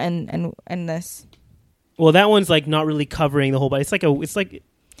between that and this? Well, that one's like not really covering the whole body. It's like.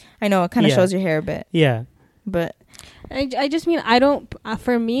 I know it kind of shows your hair a bit. Yeah, but I just mean I don't.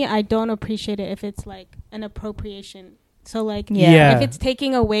 For me, I don't appreciate it if it's like an appropriation. So like, if it's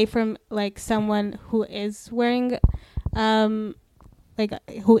taking away from like someone who is wearing, like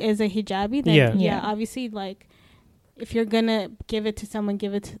who is a hijabi, then obviously like if you're gonna give it to someone,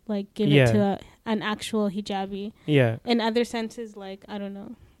 give it to an actual hijabi. Yeah. In other senses, like I don't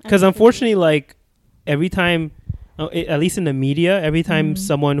know. Because unfortunately, like every time. At least in the media, every time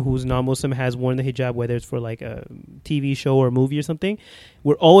someone who's non-Muslim has worn the hijab, whether it's for like a TV show or a movie or something,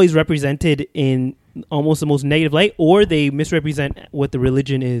 we're always represented in almost the most negative light, or they misrepresent what the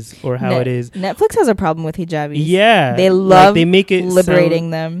religion is or how it is. Netflix has a problem with hijabis. Yeah, they love like they make it liberating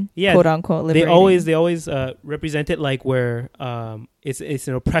them. Yeah, quote unquote liberating. They always represent it like where it's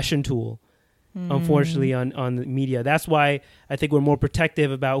an oppression tool. Unfortunately on the media. That's why I think we're more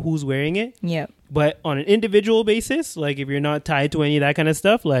protective about who's wearing it. Yeah. But on an individual basis, like if you're not tied to any of that kind of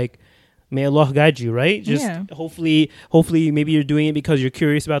stuff, like may Allah guide you, right? Just hopefully maybe you're doing it because you're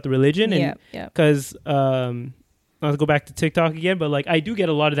curious about the religion and because I'll go back to TikTok again, but like I do get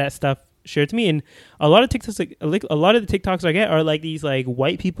a lot of that stuff shared to me, and a lot of TikToks, like a lot of the TikToks I get are like these like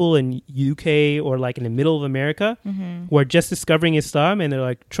white people in UK or like in the middle of America who are just discovering Islam and they're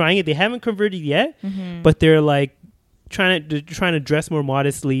like trying it. They haven't converted yet, but they're like trying to dress more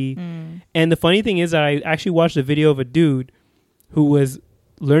modestly. And the funny thing is that I actually watched a video of a dude who was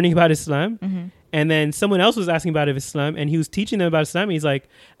learning about Islam, and then someone else was asking about Islam, and he was teaching them about Islam. And he's like,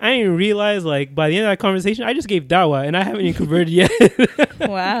 I didn't even realize, like, by the end of that conversation, I just gave da'wah, and I haven't even converted yet.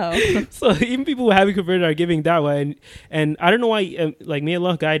 Wow. So even people who haven't converted are giving da'wah, and I don't know why, like, may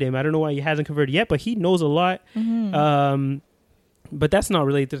Allah guide him. I don't know why he hasn't converted yet, but he knows a lot. But that's not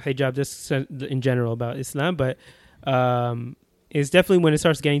related to hijab, just in general about Islam. But it's definitely when it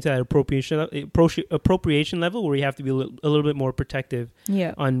starts getting to that appropriation level where you have to be a little bit more protective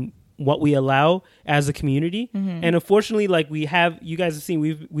on what we allow as a community. And unfortunately, like you guys have seen,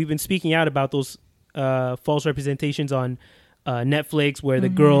 we've been speaking out about those false representations on Netflix where the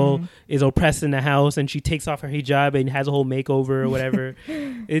girl is oppressed in the house and she takes off her hijab and has a whole makeover or whatever.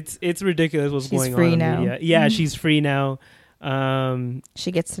 It's ridiculous what's going on in now. media. Yeah, she's free now.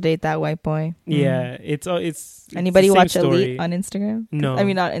 She gets to date that white boy. Yeah, it's anybody the same watch story. Elite on Instagram? No, I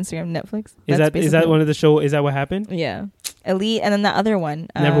mean not Instagram, Netflix. Is that one of the show? Is that what happened? Yeah, Elite, and then the other one.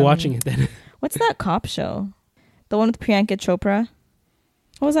 Never watching it then. What's that cop show? The one with Priyanka Chopra.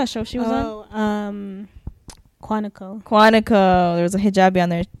 What was that show she was on? Quantico. Quantico. There was a hijabi on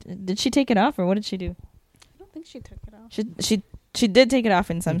there. Did she take it off, or what did she do? I don't think she took it off. She did take it off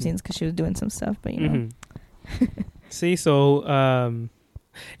in some scenes because she was doing some stuff, but you know. See, so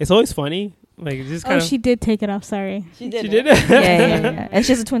it's always funny. Like just kind of. She did take it off. Sorry, she did. Yeah. And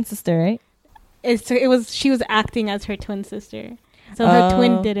she has a twin sister, right? She was acting as her twin sister, so her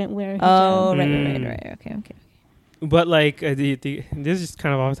twin didn't wear hijab. Oh, right. Okay. But like, this is just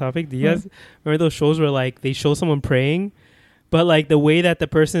kind of off topic. Do you guys remember those shows where like they show someone praying, but like the way that the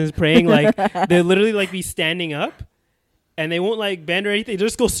person is praying, like they literally like be standing up. And they won't like bend or anything. They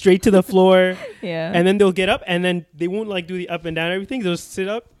just go straight to the floor. Yeah. And then they'll get up and then they won't like do the up and down and everything. They'll sit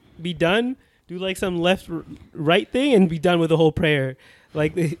up, be done, do like some left right thing and be done with the whole prayer.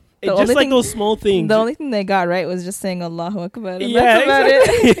 Like just like those small things. The only thing they got right was just saying Allahu Akbar. And yeah, that's about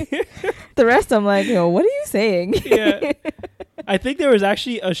it. The rest I'm like, what are you saying? Yeah. I think there was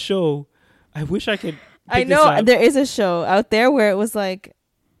actually a show. I wish I could I know there is a show out there where it was like,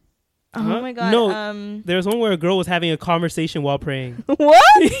 oh my god! No, there's one where a girl was having a conversation while praying.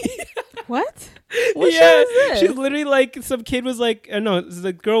 What? What? What show is this? She's literally like some kid was like, no,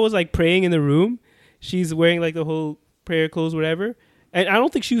 the girl was like praying in the room. She's wearing like the whole prayer clothes, whatever. And I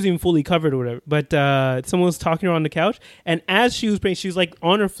don't think she was even fully covered or whatever. But someone was talking to her on the couch, and as she was praying, she was like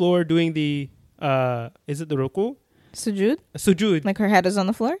on her floor doing the is it the ruku? Sujud. Like her head is on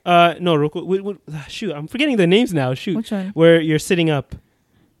the floor? No, ruku. Shoot, I'm forgetting the names now. Shoot. Which one? Where you're sitting up.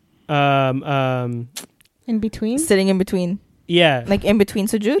 In between? Sitting in between. Yeah. Like in between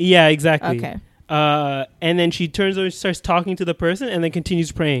sujud? Yeah, exactly. Okay. And then she turns over, starts talking to the person, and then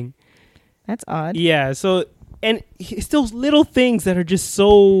continues praying. That's odd. Yeah. So, and it's those little things that are just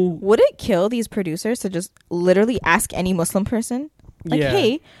so. Would it kill these producers to just literally ask any Muslim person? Like,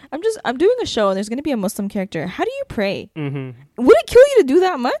 hey, I'm doing a show and there's going to be a Muslim character. How do you pray? Mm-hmm. Would it kill you to do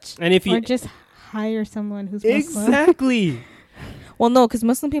that much? And if you or just hire someone who's Muslim. Exactly. Well, no, because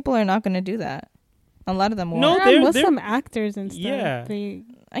Muslim people are not going to do that. A lot of them won't. No, they're Muslim actors and stuff. Yeah,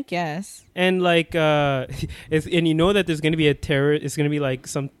 I guess. And like, and you know that there's going to be it's going to be like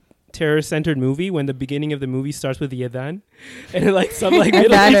some terror-centered movie when the beginning of the movie starts with the adhan, and like some like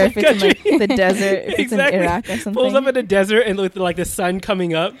Middle Eastern country, if it's in like the desert, if exactly. it's in Iraq or something. Pulls up in the desert and with like the sun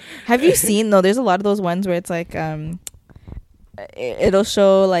coming up. Have you seen though? There's a lot of those ones where it's like it'll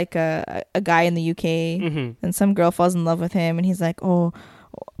show like a guy in the UK and some girl falls in love with him and he's like, oh,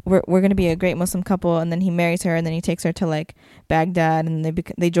 we're gonna be a great Muslim couple, and then he marries her and then he takes her to like Baghdad and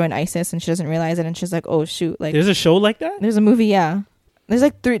they join ISIS and she doesn't realize it and she's like, oh shoot, like there's a show like that. There's a movie, yeah. There's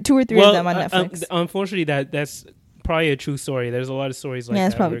like 2 or 3 of them on Netflix. Unfortunately, that's probably a true story. There's a lot of stories like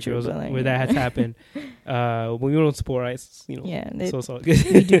it's that probably true, where that has happened. We don't support ISIS, you know. Yeah,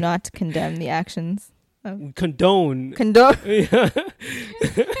 we do not condemn the actions. Condone. Just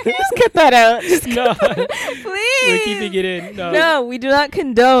cut that out. Just no, please. We're keeping it in. No, we do not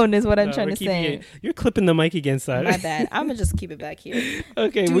condone. Is what I'm trying to say. You're clipping the mic against that. My bad. I'm gonna just keep it back here.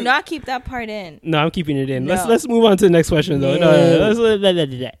 Okay. Do not keep that part in. No, I'm keeping it in. No. Let's move on to the next question though.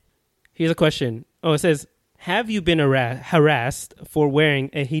 No. Here's a question. Oh, it says, have you been harassed for wearing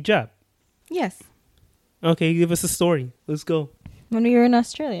a hijab? Yes. Okay, give us a story. Let's go. When we were in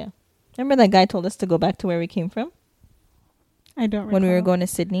Australia. Remember that guy told us to go back to where we came from? I don't recall. When we were going to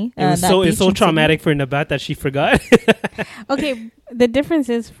Sydney. It's so traumatic for Nabat that she forgot. Okay, the difference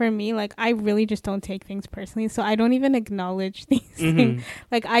is for me, like, I really just don't take things personally, so I don't even acknowledge these things.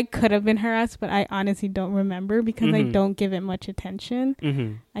 Like, I could have been harassed, but I honestly don't remember because I don't give it much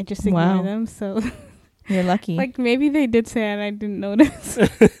attention. I just ignore them, so... You're lucky. Like maybe they did say it and I didn't notice.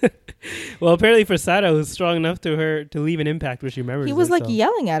 Well, apparently for Sada, it was strong enough to leave an impact, which she remembers. he was it, like so.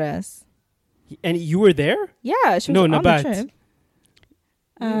 yelling at us. And you were there? Yeah, she was No, on Nabat. the trip.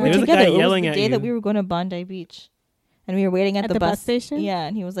 We There were was a together. guy It was yelling the at day you. that we were going to Bondi Beach, and we were waiting at, At the bus station? Yeah,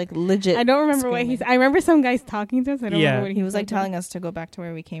 and he was like legit. I don't remember what screaming. he's. I remember some guys talking to us. I don't Yeah. remember what He was like told telling us to go back to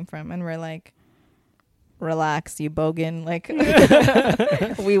where we came from, and we're like, "Relax, you bogan." Like,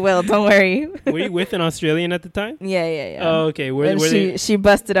 we will. Don't worry. Were you with an Australian at the time? Yeah. Oh, okay. Were And they? she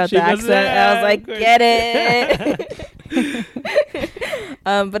busted out She the busted accent. it And I was out, like, of course. get it.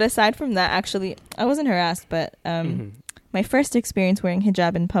 But aside from that, actually, I wasn't harassed. But my first experience wearing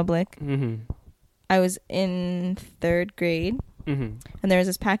hijab in public, I was in 3rd grade, and there was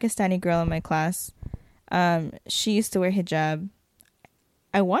this Pakistani girl in my class. She used to wear hijab.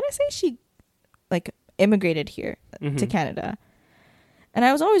 I want to say she like immigrated here to Canada. And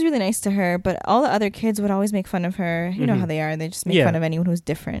I was always really nice to her, but all the other kids would always make fun of her. You know how they are. They just make fun of anyone who's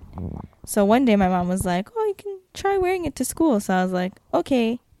different. So one day my mom was like, "Oh, you can try wearing it to school." So I was like,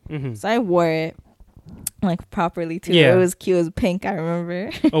 "Okay." So I wore it like properly too. Yeah. It was cute. It was pink, I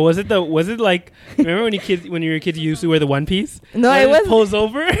remember. Oh, was it like? Remember when you were a kid, you used to wear the one piece? No, And it just wasn't. pose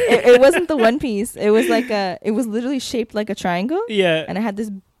over. It wasn't the one piece. It was like it was literally shaped like a triangle. Yeah. And it had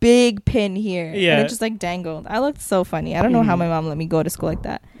this big pin here. Yeah. And it just like dangled. I looked so funny. I don't know how my mom let me go to school like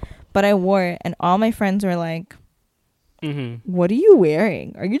that. But I wore it, and all my friends were like, "What are you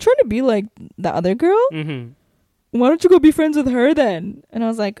wearing? Are you trying to be like the other girl? Why don't you go be friends with her then?" And I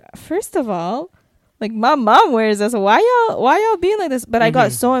was like, first of all, like my mom wears this. Why y'all being like this? But I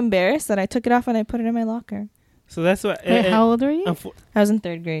got so embarrassed that I took it off and I put it in my locker. So that's what. Wait, how old are you? I was in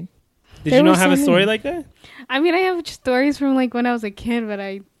 3rd grade. Did They you were not have a so story mean. like that? I mean, I have stories from like when I was a kid, but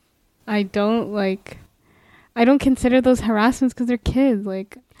I don't like. I don't consider those harassments because they're kids.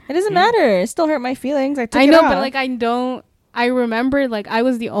 Like It doesn't matter. It still hurt my feelings. I took I it know, off. but like I don't. I remember like I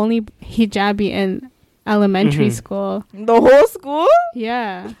was the only hijabi in elementary school. the whole school.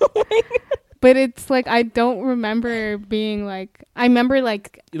 Yeah. But it's like I don't remember being like. I remember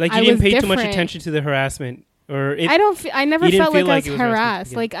like Like you I didn't was pay too much different. attention to the harassment, or it, I don't. I never you didn't felt feel like like I it was was harassment,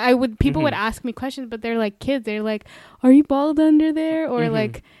 harassed. yeah. Like I would, people would ask me questions, but they're like kids. They're like, "Are you bald under there?" Or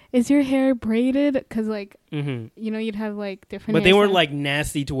like, "Is your hair braided?" Because like, you know, you'd have like different. but they weren't hairstyles. like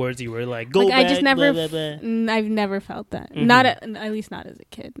nasty towards you. We're like, go Like back. I just never. blah, blah, blah. I've never felt that. Not at least not as a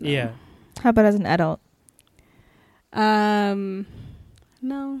kid. No. Yeah. How about as an adult?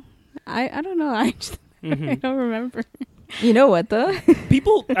 No, I don't know. I just I don't remember. You know what though?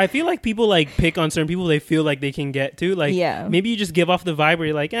 People, I feel like people like pick on certain people they feel like they can get to. Like, Yeah. maybe you just give off the vibe where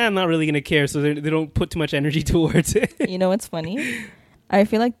you're like, I'm not really gonna care, so they don't put too much energy towards it. You know what's funny? I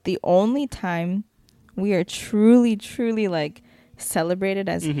feel like the only time we are truly, truly like celebrated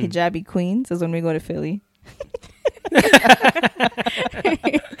as hijabi queens is when we go to Philly.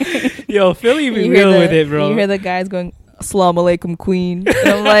 Yo, Philly be You hear real the- with it, bro. You hear the guys going, "Assalamu alaikum, queen." And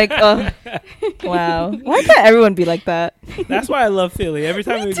I'm like, oh, wow. Why can't everyone be like that? That's why I love Philly. Every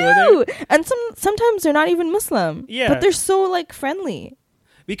time Me we go there, too. And sometimes they're not even Muslim. Yeah. But they're so like friendly.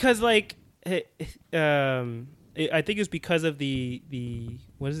 because like, I think it's because of the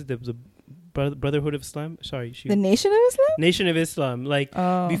what is it, the Brotherhood of Islam? Sorry, shoot. The Nation of Islam? Nation of Islam. Like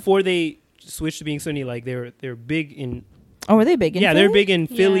Oh. before they switched to being Sunni, like they're big in. Oh, were they big in Yeah, Philly? they're big in Yeah,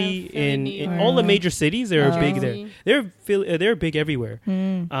 Philly, Philly, in New York. all the major cities. They're Oh. big there. They're big everywhere.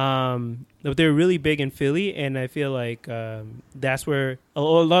 But they're really big in Philly, and I feel like that's where a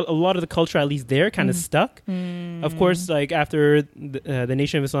lot of the culture, at least there, kind of stuck. Of course, like after the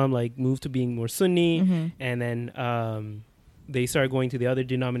Nation of Islam like moved to being more Sunni, and then they started going to the other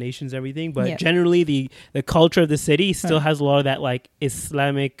denominations, and everything. But Yeah. generally, the culture of the city still has a lot of that like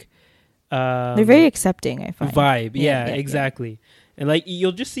Islamic. They're very accepting, I find. Vibe. Yeah, Yeah, yeah, exactly. And like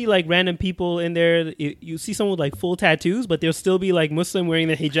you'll just see like random people in there. You see someone with like full tattoos, but they'll still be like Muslim wearing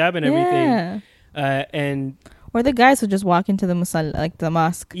the hijab and everything. Yeah. And Or the guys who just walk into the like the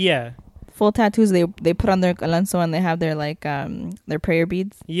mosque, yeah, full tattoos. They put on their kalanso and they have their like their prayer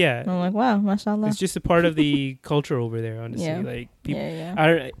beads. yeah. And I'm like, wow, mashallah. It's just a part of the culture over there. Honestly, Yeah. like people,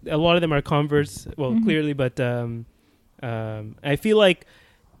 Yeah. a lot of them are converts. Well, clearly, but I feel like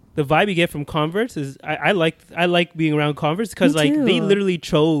the vibe you get from converts is I like being around converts because Me like they too. literally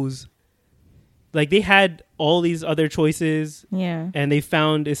chose. Like they had all these other choices. Yeah. And they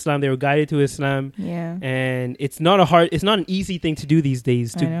found Islam. They were guided to Islam, Yeah. and it's not an easy thing to do these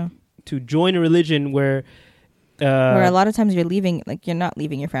days I know. to join a religion where Where a lot of times you're not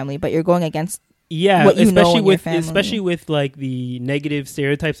leaving your family, but you're going against. yeah, what you know especially in your with family. especially with like the negative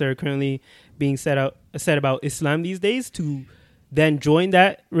stereotypes that are currently being said about Islam these days. then join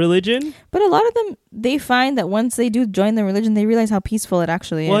that religion. But a lot of them, they find that once they do join the religion, they realize how peaceful it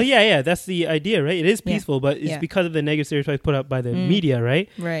actually Well, is. yeah, that's the idea, right? It is Yeah. peaceful, but it's Yeah. because of the negative stereotypes put up by the media, right?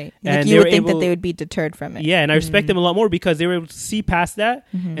 Right. And Like they you were would think able- that they would be deterred from it. Yeah, and I respect them a lot more because they were able to see past that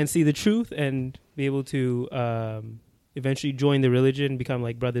Mhm. and see the truth and be able to eventually join the religion, become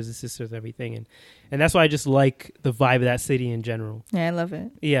like brothers and sisters and everything. And that's why I just like the vibe of that city in general. Yeah, I love it.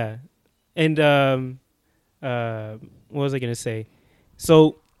 Yeah. And what was I going to say?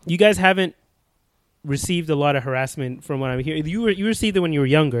 So you guys haven't received a lot of harassment from what I'm hearing. You received it when you were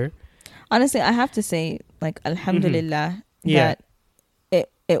younger. Honestly, I have to say, like, alhamdulillah, Yeah. that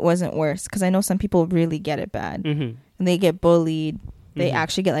it wasn't worse. Because I know some people really get it bad. Mm-hmm. And they get bullied. They Mhm.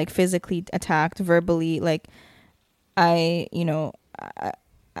 actually get, like, physically attacked, verbally. Like,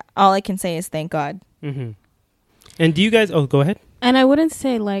 all I can say is thank God. Mm-hmm. And do you guys... Oh, go ahead. And I wouldn't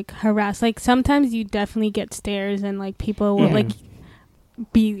say like harass. Like sometimes you definitely get stares and like people will Mhm. like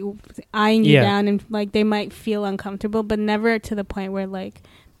be eyeing you Yeah. down and like they might feel uncomfortable, but never to the point where like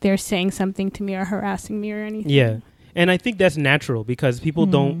they're saying something to me or harassing me or anything. Yeah. And I think that's natural because people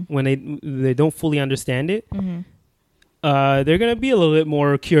don't... When they don't fully understand it, Mm-hmm. they're going to be a little bit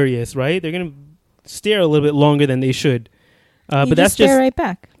more curious, right? They're going to stare a little bit longer than they should. But that's stare just... right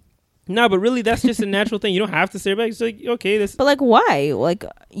back. No, but really, that's just a natural thing. You don't have to stare back. It's like, okay, this... But, like, why? Like,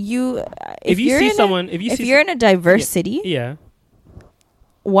 you... If you you're see in someone... If you're in a diverse city, Yeah.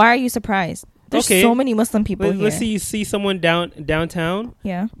 why are you surprised? There's Okay. so many Muslim people here. Let's say you see someone downtown,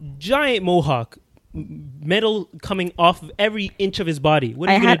 Yeah. giant mohawk, metal coming off of every inch of his body. What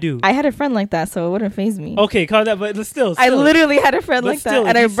are you going to do? I had a friend like that, so it wouldn't faze me. Okay, call that, but still. I literally had a friend But like still,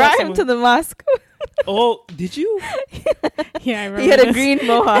 that, and if I you saw brought him someone- to the mosque. Oh, did you? Yeah, I remember He had a this. green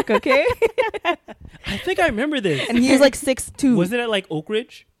mohawk, okay? I think I remember this. And he was like 6'2". Was it at like Oak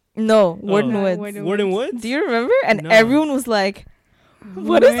Ridge? No, Warden Oh. Woods. Warden Woods? Do you remember? And No. everyone was like,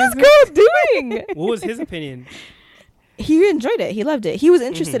 what is this girl doing? What was his opinion? He enjoyed it. He loved it. He was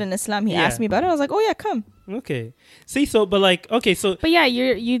interested Mhm. in Islam. He Yeah. asked me about it. I was like, oh, yeah, come. Okay. See, so, but like, okay, so, But yeah,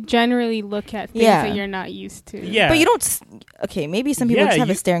 you generally look at things Yeah. that you're not used to. yeah. But you don't... Okay, maybe some people Yeah, just have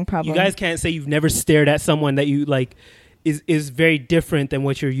you- a staring problem. You guys can't say you've never stared at someone that you like is very different than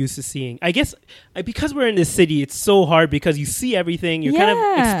what you're used to seeing. I guess because we're in this city, it's so hard because you see everything. You're kind of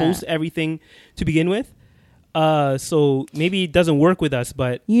Yeah. exposed to everything to begin with. So maybe it doesn't work with us,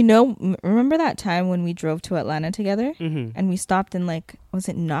 but You know, remember that time when we drove to Atlanta together? mhm. And we stopped in, like, was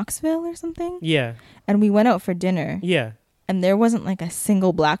it Knoxville or something? Yeah, And we went out for dinner. yeah, And there wasn't, like, a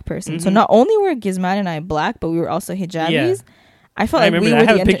single black person. So Mhm. not only were Gizman and I black, but we were also hijabis. Yeah. I felt I like remember we that. were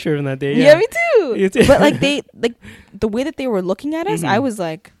I have the a picture of that day. Yeah, Yeah, me too. You too. But like the way that they were looking at us, Mhm. I was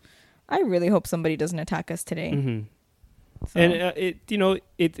like, I really hope somebody doesn't attack us today. Mhm. So, And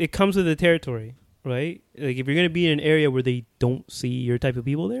it comes with the territory, right? Like if you're gonna be in an area where they don't see your type of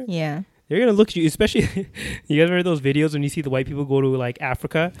people there, yeah, they're gonna look at you. Especially, you guys remember those videos when you see the white people go to like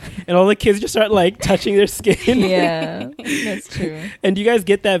Africa and all the kids just start like touching their skin. yeah, that's true. And do you guys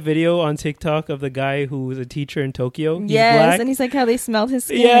get that video on TikTok of the guy who was a techer in Tokyo? He's Yes, black. and he's like how they smelled his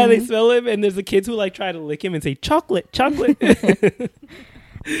skin. Yeah, they smell him, and there's the kids who like try to lick him and say chocolate, chocolate.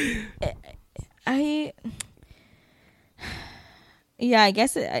 I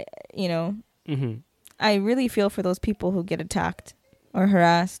guess hmm I really feel for those people who get attacked or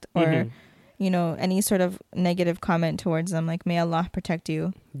harassed or Mhm. Any sort of negative comment towards them. Like, may Allah protect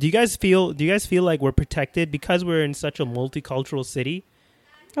you. Do you guys feel like we're protected because we're in such a multicultural city?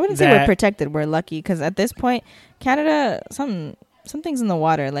 I wouldn't say we're That- protected. We're lucky because at this point, Canada, something's in the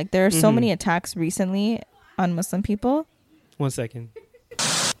water. Like, there are so Mhm. many attacks recently on Muslim people. 1 second.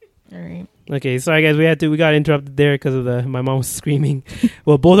 All right. Okay, sorry guys, we got interrupted there because of my mom was screaming.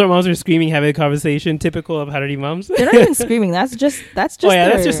 Well, both our moms were screaming, having a conversation, typical of Harari moms. They're not even screaming. That's just. Oh yeah,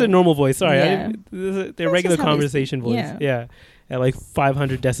 that's their- just a normal voice. Sorry, Yeah. their That's regular just how they conversation speak. voice. Yeah. Yeah, at like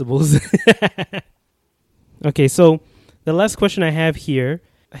 500 decibels. Okay, so the last question I have here,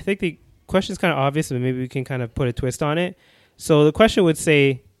 I think the question is kind of obvious, but maybe we can kind of put a twist on it. So the question would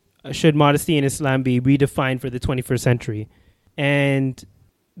say, should modesty in Islam be redefined for the 21st century? And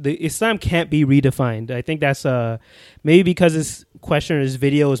the Islam can't be redefined. I think that's maybe because this question or this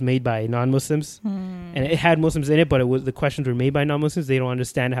video was made by non-Muslims and it had Muslims in it, but the questions were made by non-Muslims. They don't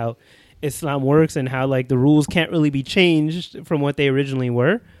understand how Islam works and how like the rules can't really be changed from what they originally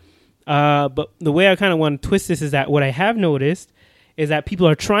were. But the way I kind of want to twist this is that what I have noticed is that people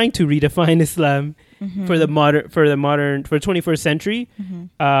are trying to redefine Islam for the 21st century. In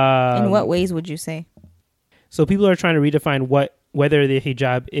what ways would you say? So people are trying to redefine whether the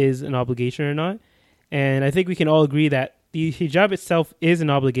hijab is an obligation or not. And I think we can all agree that the hijab itself is an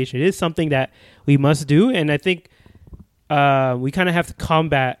obligation. It is something that we must do. And I think we kind of have to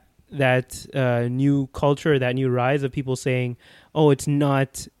combat that new culture, that new rise of people saying, "Oh, it's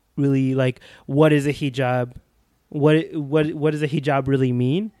not really like what is a hijab? What does a hijab really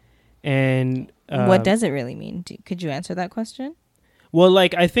mean?" And what does it really mean? Could you answer that question? Well,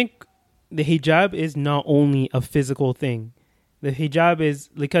 like I think the hijab is not only a physical thing. The hijab is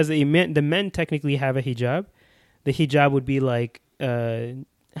because the men technically have a hijab. The hijab would be like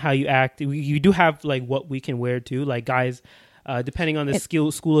how you act. You do have like what we can wear too. Like guys, depending on the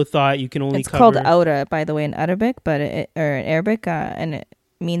school of thought, you can only it's cover. It's called aura, by the way, in Arabic, but in Arabic, and it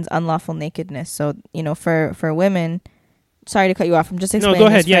means unlawful nakedness. So for women, sorry to cut you off. I'm just explaining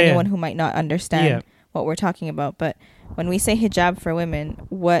this for anyone who might not understand what we're talking about. But when we say hijab for women,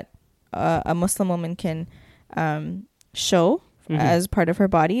 what a Muslim woman can show as part of her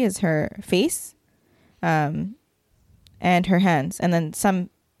body is her face, and her hands, and then some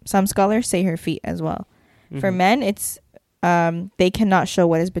scholars say her feet as well. For men, it's they cannot show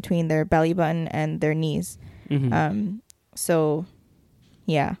what is between their belly button and their knees. So,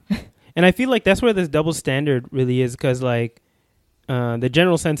 yeah. And I feel like that's where this double standard really is, because like the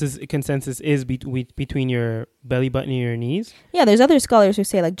general consensus is between your belly button and your knees. Yeah, there's other scholars who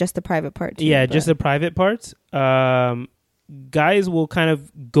say like just the private part too, just the private parts. Guys will kind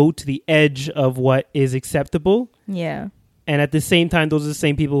of go to the edge of what is acceptable. Yeah. And at the same time, those are the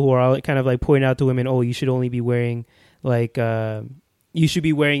same people who are kind of like pointing out to women, oh, you should only be wearing like you should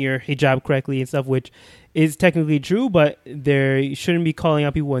be wearing your hijab correctly and stuff, which is technically true, but they shouldn't be calling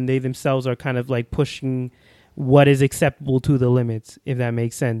out people when they themselves are kind of like pushing what is acceptable to the limits, if that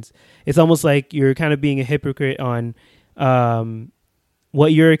makes sense. It's almost like you're kind of being a hypocrite on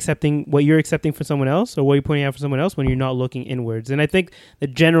what you're accepting for someone else, or what you're pointing out for someone else when you're not looking inwards. And I think the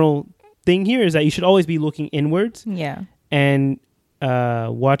general thing here is that you should always be looking inwards. Yeah. And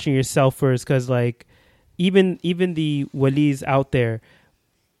watching yourself first, because like even the walis out there,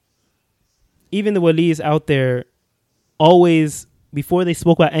 always, before they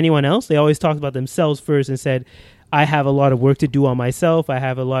spoke about anyone else, they always talked about themselves first and said, I have a lot of work to do on myself. I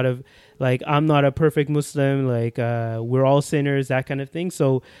have a lot of, like, I'm not a perfect Muslim. Like, we're all sinners, that kind of thing.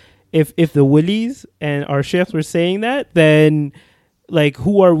 So if the walis and our sheikhs were saying that, then like,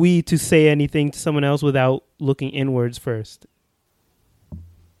 who are we to say anything to someone else without looking inwards first?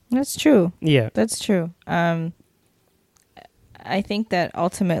 That's true. Yeah. That's true. I think that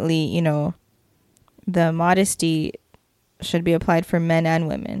ultimately, the modesty should be applied for men and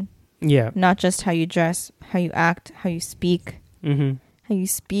women. Yeah. Not just how you dress, how you act, how you speak. Mm-hmm. How you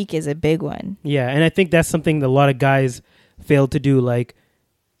speak is a big one. Yeah, and I think that's something that a lot of guys fail to do. Like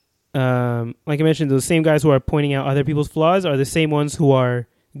I mentioned, those same guys who are pointing out other people's flaws are the same ones who are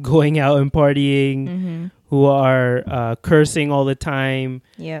going out and partying, who are cursing all the time,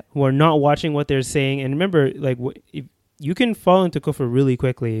 who are not watching what they're saying. And remember, like, if you can fall into kufr really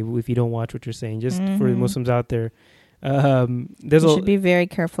quickly if you don't watch what you're saying. Just for the Muslims out there, you should be very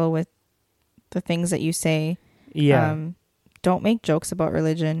careful with the things that you say. Yeah. Don't make jokes about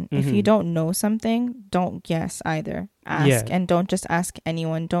religion. If you don't know something, don't guess either. Ask, and don't just ask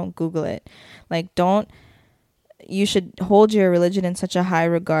anyone. Don't Google it. Like, you should hold your religion in such a high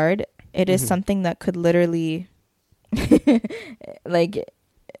regard. It is something that could literally, like,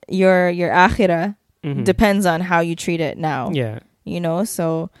 your akhirah depends on how you treat it now. Yeah.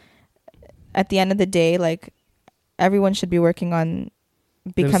 So at the end of the day, like, everyone should be working on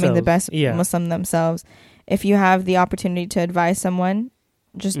becoming the best Muslim themselves. If you have the opportunity to advise someone,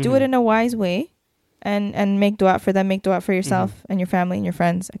 just do it in a wise way, and make dua for them, make dua for yourself and your family and your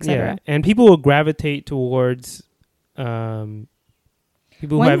friends, etc. Yeah, and people will gravitate towards people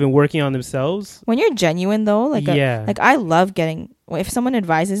who have been working on themselves. When you're genuine, though, like I love if someone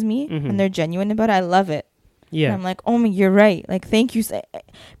advises me and they're genuine about it, I love it. Yeah, and I'm like, oh my, you're right. Like, thank you,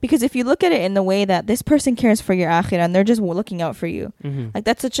 because if you look at it in the way that this person cares for your akhirah and they're just looking out for you, like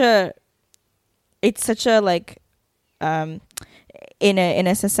that's such a like, in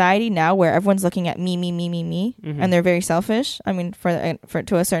a society now where everyone's looking at me, and they're very selfish. I mean, for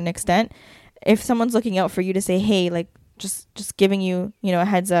to a certain extent, if someone's looking out for you to say, hey, like, just giving you, a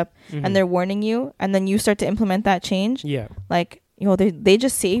heads up, and they're warning you, and then you start to implement that change, like, they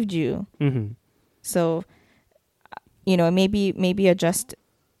just saved you. So, maybe adjust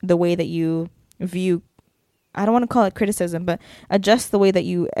the way that you view, I don't want to call it criticism, but adjust the way that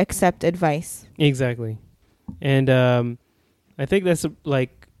you accept advice. Exactly. And I think that's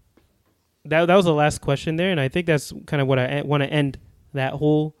like that was the last question there, and I think that's kind of what I want to end that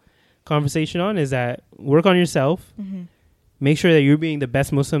whole conversation on, is that work on yourself, make sure that you're being the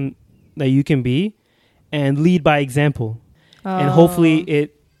best Muslim that you can be, and lead by example. And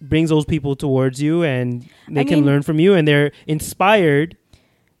hopefully brings those people towards you, and they I can mean- learn from you, and they're inspired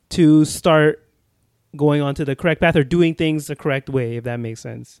to start going onto the correct path or doing things the correct way, if that makes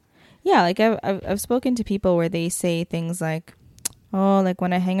sense. Yeah, like I've spoken to people where they say things like, oh, like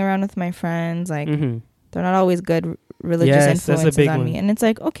when I hang around with my friends, like they're not always good religious Yes, that's a influences big on one. me. And it's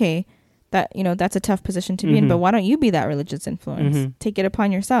like, okay, that, you know, that's a tough position to be in, but why don't you be that religious influence? Take it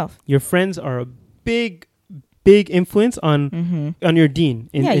upon yourself. Your friends are a big influence on your deen.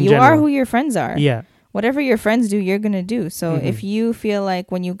 In You general. are who your friends are. Yeah. Whatever your friends do, you're going to do. So if you feel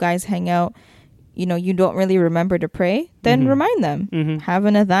like when you guys hang out, you know, you don't really remember to pray, then remind them. Have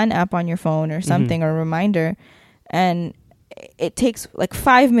an adhan app on your phone or something, or a reminder. And it takes like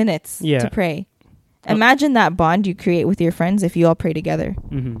 5 minutes to pray. Imagine that bond you create with your friends if you all pray together.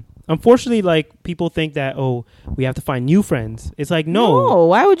 Unfortunately, like, people think that, oh, we have to find new friends. It's like, no.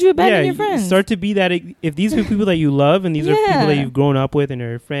 Why would you abandon your you friends? start to be that. If these are people that you love, and these are people that you've grown up with and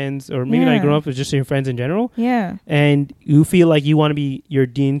are friends, or maybe not grown up with, just your friends in general. Yeah. And you feel like you want to be your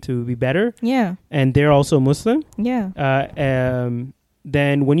deen to be better. Yeah. And they're also Muslim. Yeah.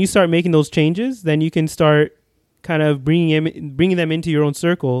 Then when you start making those changes, then you can start kind of bringing them into your own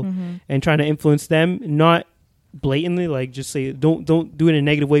circle and trying to influence them, not blatantly, like, just say, don't do it in a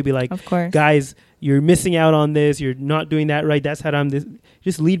negative way. Be like, Of course. guys, you're missing out on this. You're not doing that right. That's how I'm this.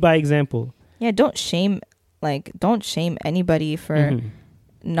 Just lead by example. Yeah. Don't shame anybody for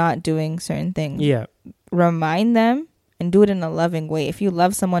not doing certain things. Yeah. Remind them and do it in a loving way. If you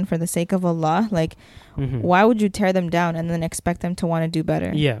love someone for the sake of Allah, like, why would you tear them down and then expect them to want to do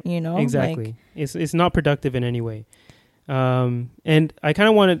better? Yeah. You know? Exactly. Like, It's not productive in any way. And I kind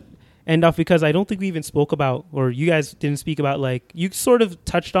of want to end off because I don't think we even spoke about, or you guys didn't speak about, like, you sort of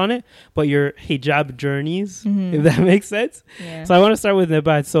touched on it, but your hijab journeys, if that makes sense. yeah. So I want to start with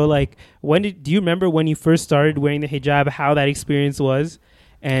Nabat. So, like, do you remember when you first started wearing the hijab, how that experience was,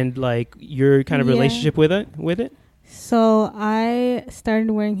 and, like, your kind of relationship with it? So I started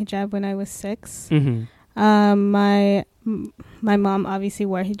wearing hijab when I was 6. My mom obviously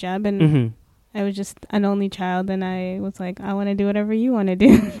wore hijab, and I was just an only child, and I was like, I want to do whatever you want to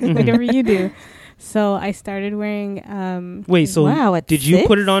do, whatever you do. So I started wearing. Wait, so wow, at did you 6?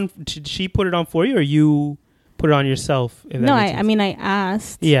 put it on? Did she put it on for you, or you put it on yourself? If that No, makes I sense? mean, I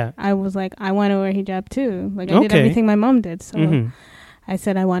asked. Yeah. I was like, I want to wear hijab too. Like, I did Okay. everything my mom did. So Mm-hmm. I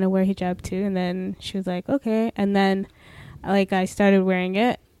said, I want to wear hijab too. And then she was like, okay. And then, like, I started wearing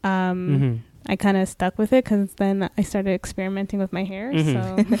it. I kind of stuck with it because then I started experimenting with my hair.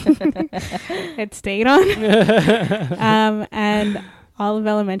 So it stayed on. And all of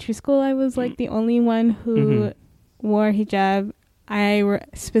elementary school, I was like the only one who wore hijab. I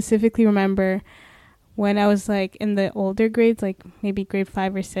specifically remember when I was like in the older grades, like maybe grade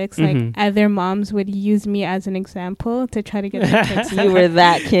 5 or 6, like other moms would use me as an example to try to get their kids to You were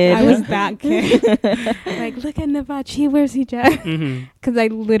that kid. I was that kid. Like, look at Nabat, she wears hijab. Because I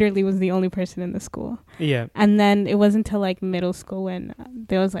literally was the only person in the school. Yeah. And then it wasn't until like middle school when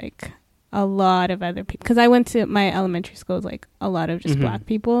there was like a lot of other people. Because I went to my elementary school, was like a lot of just black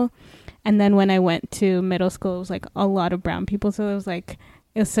people. And then when I went to middle school, it was like a lot of brown people. So it was like,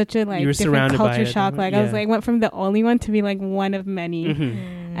 it was such a like different culture shock. Like I was like, went from the only one to be like one of many.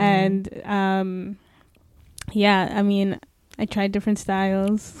 And yeah, I mean, I tried different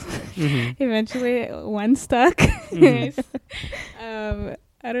styles. Eventually one stuck. I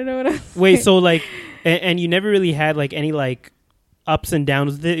don't know what else. Wait, so like, and you never really had like any like ups and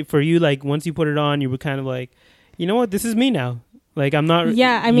downs with it for you? Like once you put it on, you were kind of like, you know what, this is me now. Like I'm not.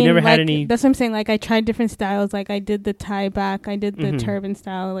 Yeah, I mean, never like, had any. that's what I'm saying. Like I tried different styles. Like I did the tie back. I did the turban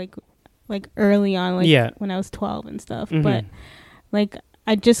style. Like early on, like when I was 12 and stuff. But like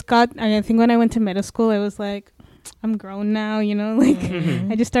I just got. I think when I went to middle school, I was like, I'm grown now. You know, like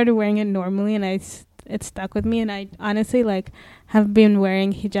I just started wearing it normally, and it stuck with me. And I honestly like have been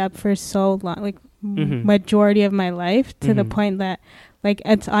wearing hijab for so long, like majority of my life, to the point that like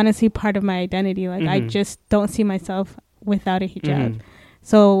it's honestly part of my identity. Like I just don't see myself without a hijab.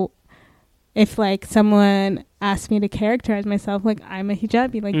 So if like someone asked me to characterize myself, like I'm a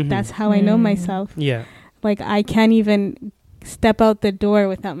hijabi, like that's how I know myself. Yeah. Like I can't even step out the door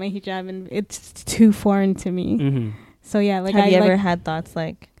without my hijab, and it's too foreign to me. So yeah, like have you ever had thoughts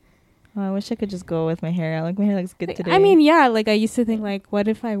like, oh, I wish I could just go with my hair out. Like my hair looks good today. I mean, yeah, like I used to think like, what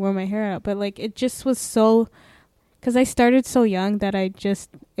if I wore my hair out? But like it just was so, because I started so young that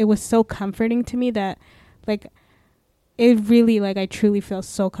it was so comforting to me that like it really, like I truly feel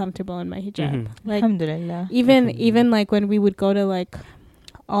so comfortable in my hijab. Like Alhamdulillah. even like when we would go to like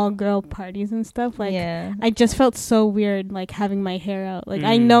all girl parties and stuff, like yeah. I just felt so weird, like having my hair out. Like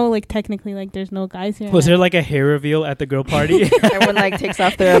I know, like technically, like there's no guys here. Was there like a hair reveal at the girl party? Everyone like takes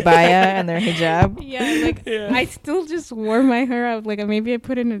off their abaya and their hijab. Yeah, like Yeah. I still just wore my hair out. Like maybe I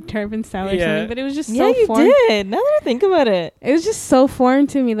put it in a turban style or Yeah. something, but it was just Yeah, so you foreign. did. Now that I think about it. It was just so foreign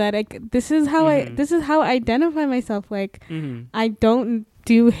to me that this is how Mhm. this is how I identify myself. Like Mm-hmm. I don't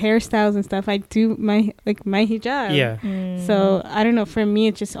do hairstyles and stuff. I do my hijab. Yeah. So I don't know. For me,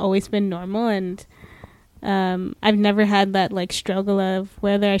 it's just always been normal, and I've never had that like struggle of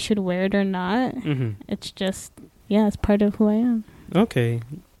whether I should wear it or not. Mm-hmm. It's just it's part of who I am. Okay.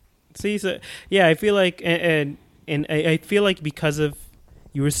 See, so yeah, I feel like, and I feel like because of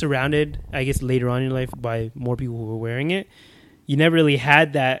you were surrounded, I guess later on in your life, by more people who were wearing it, you never really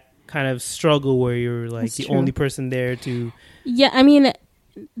had that kind of struggle where you're like That's the true. only person there to Yeah, I mean,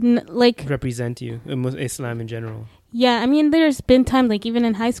 like represent you, Islam in general. yeah, I mean, there's been times like even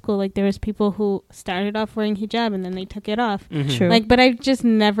in high school, like there was people who started off wearing hijab and then they took it off. Mhm. True. Like, but I just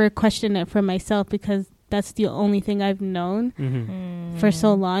never questioned it for myself because that's the only thing I've known Mhm. for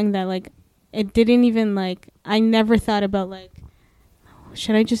so long that like it didn't even like I never thought about like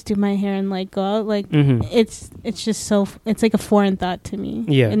should I just do my hair and like go out like Mhm. it's just so it's like a foreign thought to me.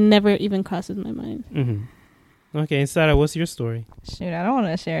 Yeah. It never even crosses my mind. Mhm. Okay, Sarah, what's your story? Shoot, I don't want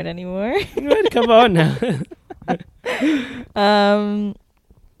to share it anymore. Come on now.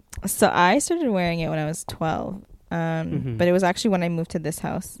 So I started wearing it when I was 12. Mhm. But it was actually when I moved to this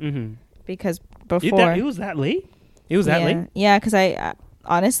house Mm-hmm. because before It was that late? It was that late? Yeah, because I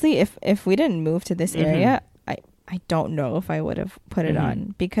honestly, if we didn't move to this Mhm. area, I don't know if I would have put it Mhm.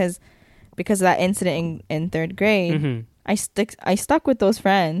 on because of that incident in third grade. Mm-hmm. I stuck with those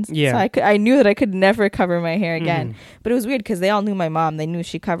friends. Yeah. So I knew that I could never cover my hair again. Mhm. But it was weird because they all knew my mom. They knew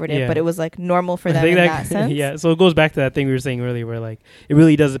she covered it, Yeah. but it was like normal for I them think in that sense. Yeah, so it goes back to that thing we were saying earlier where like it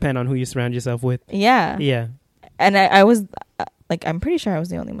really does depend on who you surround yourself with. Yeah. Yeah. And I was like, I'm pretty sure I was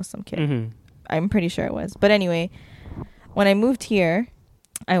the only Muslim kid. Mm-hmm. I'm pretty sure it was. But anyway, when I moved here,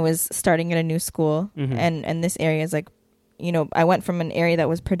 I was starting at a new school, Mhm. and this area is like, I went from an area that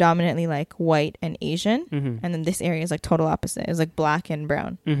was predominantly like white and Asian, Mm-hmm. and then this area is like total opposite. It was like black and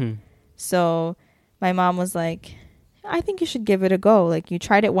brown. Mm-hmm. So my mom was like, I think you should give it a go. Like, you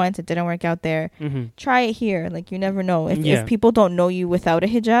tried it once, it didn't work out there. Mm-hmm. Try it here. Like, you never know. Yeah. If people don't know you without a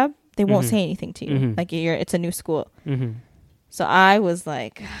hijab, they won't Mhm. say anything to you. Mhm. Like, it's a new school. Mm-hmm. So I was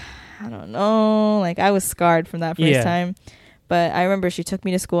like, I don't know. Like, I was scarred from that first Yeah. time. But I remember she took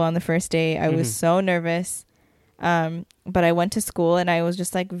me to school on the first day. I was Mhm. so nervous. But I went to school and I was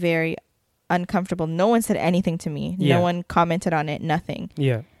just like very uncomfortable. No one said anything to me. Yeah. No one commented on it. Nothing.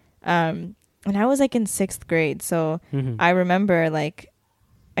 Yeah. And I was like in 6th grade. So Mm-hmm. I remember like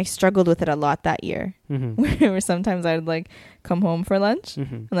I struggled with it a lot that year. Mm-hmm. Where sometimes I would like come home for lunch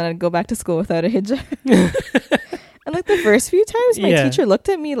Mm-hmm. and then I'd go back to school without a hijab. And like the first few times my Yeah. teacher looked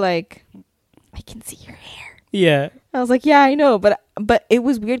at me like, I can see your hair. Yeah. I was like, yeah, I know. But it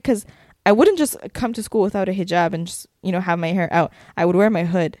was weird because I wouldn't just come to school without a hijab and just, have my hair out. I would wear my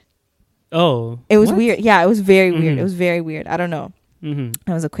hood. Oh. It was what? weird. Yeah, it was very weird. Mhm. It was very weird. I don't know. Mm-hmm.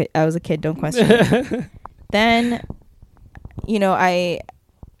 I was a kid. Don't question it. Then, I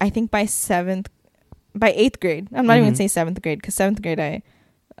think by 8th grade, I'm not even Mhm. saying 7th grade because 7th grade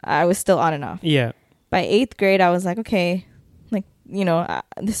I was still on and off. Yeah. By 8th grade, I was like, okay, like,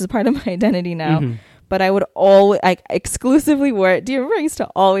 this is part of my identity now. Mhm. But I would always, exclusively wear it. Do you remember I used to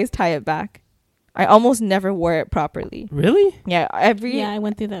always tie it back? I almost never wore it properly. Really? Yeah, I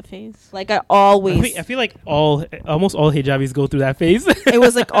went through that phase. like I always, I feel like almost all hijabis go through that phase. it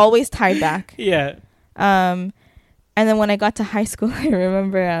was like always tied back. Yeah. And then when I got to high school, I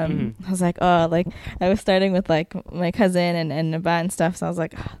remember Mhm. I was like, oh, like I was starting with like my cousin and Naba and stuff. So I was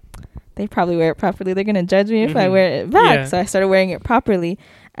like, oh, they probably wear it properly. They're gonna judge me if I Mhm. wear it back. Yeah. So I started wearing it properly,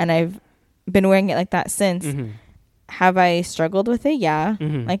 and I've been wearing it like that since. Mm-hmm. Have I struggled with it? Yeah.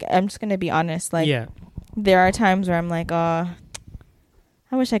 Mhm. Like, I'm just gonna be honest. Like, yeah. there are times where I'm like, oh,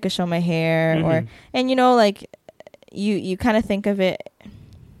 I wish I could show my hair, Mhm. and like you kind of think of it.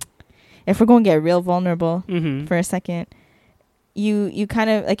 If we're going to get real vulnerable Mm-hmm. for a second, you kind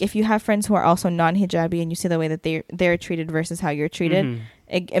of like, if you have friends who are also non-hijabi and you see the way that they're treated versus how you're treated, Mhm.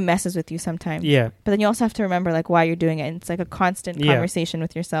 it messes with you sometimes. Yeah. But then you also have to remember like why you're doing it. And it's like a constant Yeah. conversation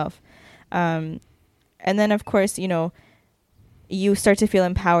with yourself. And then of course, you start to feel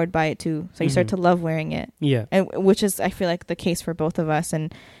empowered by it too. So you start Mhm. to love wearing it. Yeah. And which is, I feel like, the case for both of us.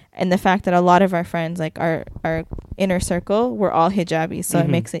 And the fact that a lot of our friends, like our inner circle, we're all hijabi. So Mhm. it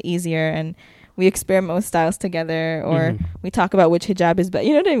makes it easier. And we experiment with styles together, or Mhm. we talk about which hijab is better.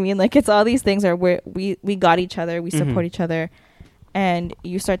 You know what I mean? Like, it's all these things are where we got each other, we support Mhm. each other. and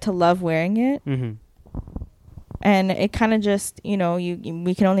you start to love wearing it. Mm-hmm. And it kind of just,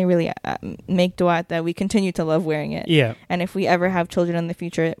 we can only really make dua that we continue to love wearing it. Yeah. And if we ever have children in the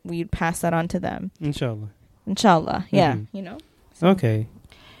future, we'd pass that on to them. Inshallah. Yeah. Mm-hmm. So. Okay.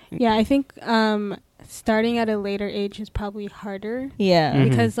 Yeah, I think starting at a later age is probably harder. Yeah. Mm-hmm.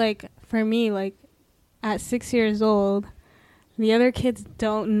 Because, like, for me, like, at 6 years old, the other kids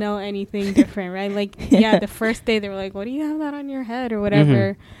don't know anything different, right? Like, yeah, the first day they were like, what do you have that on your head or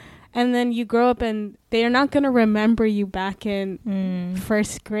whatever? Mm-hmm. And then you grow up and they're not going to remember you back in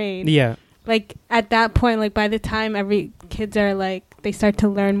first grade. Yeah. Like, at that point, like, by the time kids are, like, they start to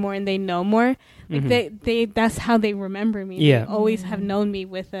learn more and they know more, like, they that's how they remember me. Yeah. They always have known me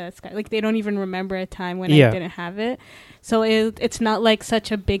with a sky. Like, they don't even remember a time when Yeah. I didn't have it. So it's not, like,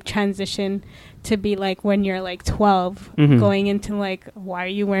 such a big transition to be, like, when you're, like, 12, going into, like, why are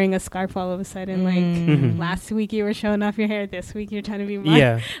you wearing a scarf all of a sudden? Like, last week you were showing off your hair. This week you're trying to be mine.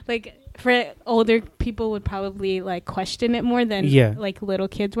 Yeah. Like, for older people would probably, like, question it more than, like, little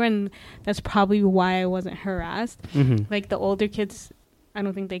kids were. And that's probably why I wasn't harassed. Like, the older kids, I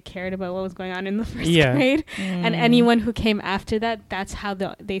don't think they cared about what was going on in the first grade. And anyone who came after that, that's how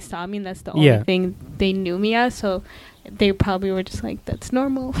they saw me. And that's the only thing they knew me as. So they probably were just like, that's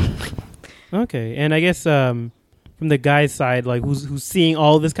normal. Okay. And I guess from the guy's side, like, who's seeing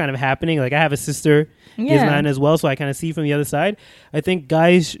all this kind of happening, like, I have a sister, Islan, as well, so I kind of see from the other side. I think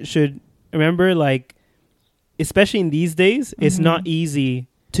guys should remember, like, especially in these days, it's not easy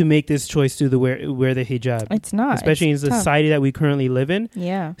to make this choice to wear the hijab. It's not. Especially it's in the society that we currently live in.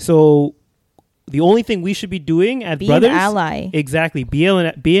 Yeah. So the only thing we should be doing as brothers... Be an ally. Exactly. Be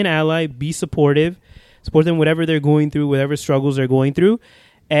an ally. Be supportive. Support them whatever they're going through, whatever struggles they're going through.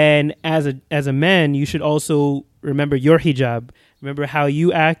 And as a man, you should also remember your hijab. Remember how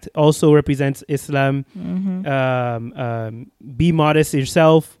you act also represents Islam. Be modest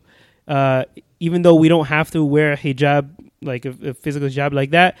yourself. Even though we don't have to wear a hijab, like a physical hijab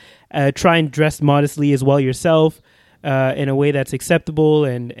like that, try and dress modestly as well yourself, in a way that's acceptable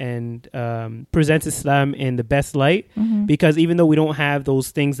and presents Islam in the best light. Because even though we don't have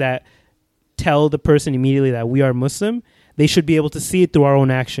those things that tell the person immediately that we are Muslim, they should be able to see it through our own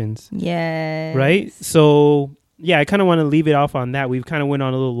actions. Yes. Right? So, yeah, I kind of want to leave it off on that. We've kind of went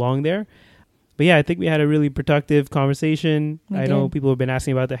on a little long there. But yeah, I think we had a really productive conversation. I know people have been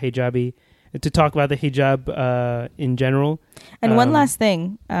asking about the hijabi, to talk about the hijab in general. And one last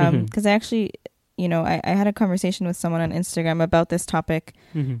thing, because I actually, I had a conversation with someone on Instagram about this topic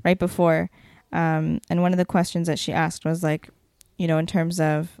right before. And one of the questions that she asked was like, in terms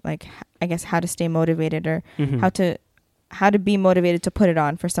of like, I guess how to stay motivated or how to be motivated to put it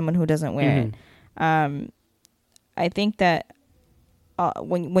on for someone who doesn't wear it. I think that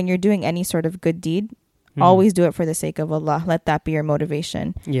when you're doing any sort of good deed, always do it for the sake of Allah. Let that be your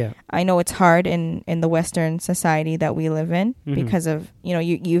motivation. Yeah, I know it's hard in the Western society that we live in because of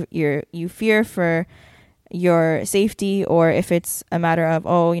you fear for your safety, or if it's a matter of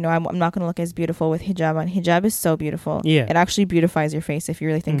I'm not going to look as beautiful with hijab on. Hijab is so beautiful. Yeah, it actually beautifies your face if you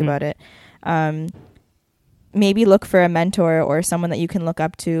really think about it. Maybe look for a mentor or someone that you can look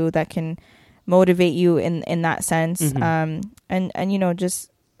up to that can motivate you in that sense. And just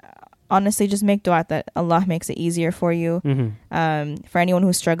honestly just make dua that Allah makes it easier for you. For anyone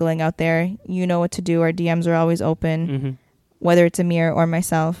who's struggling out there, you know what to do. Our DMs are always open, whether it's Amir or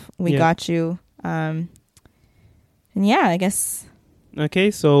myself. We got you. And yeah, I guess. Okay,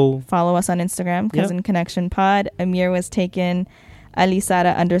 so follow us on Instagram, Cousin Connection Pod. Amir was taken,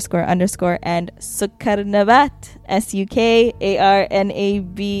 Alisara __ and Sukarnabat,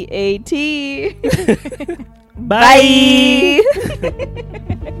 SUKARNABAT. Bye.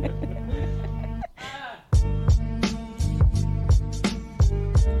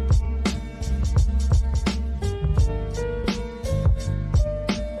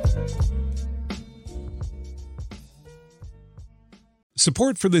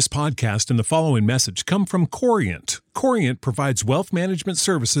 Support for this podcast and the following message come from Corient. Corient provides wealth management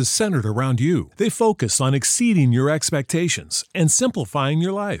services centered around you. They focus on exceeding your expectations and simplifying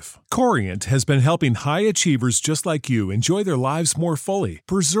your life. Corient has been helping high achievers just like you enjoy their lives more fully,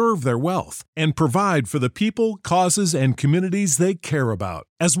 preserve their wealth, and provide for the people, causes, and communities they care about.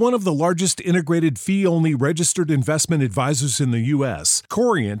 As one of the largest integrated fee-only registered investment advisors in the U.S.,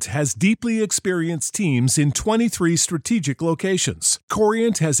 Corient has deeply experienced teams in 23 strategic locations.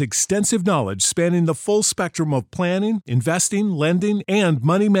 Corient has extensive knowledge spanning the full spectrum of plan planning, investing, lending, and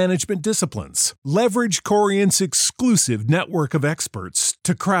money management disciplines. Leverage Corient's exclusive network of experts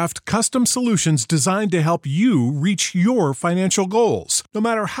to craft custom solutions designed to help you reach your financial goals, no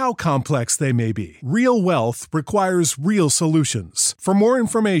matter how complex they may be. Real wealth requires real solutions. For more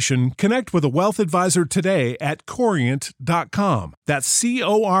information, connect with a wealth advisor today at Corient.com. That's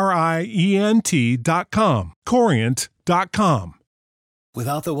Corient.com. Corient.com.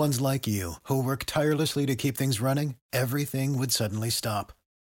 Without the ones like you, who work tirelessly to keep things running, everything would suddenly stop.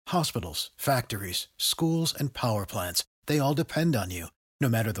 Hospitals, factories, schools, and power plants, they all depend on you. No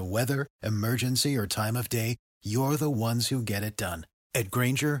matter the weather, emergency, or time of day, you're the ones who get it done. At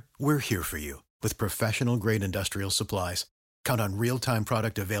Grainger, we're here for you with professional-grade industrial supplies. Count on real-time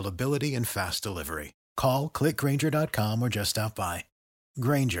product availability and fast delivery. Call, click Grainger.com, or just stop by.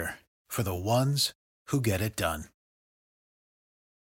 Grainger, for the ones who get it done.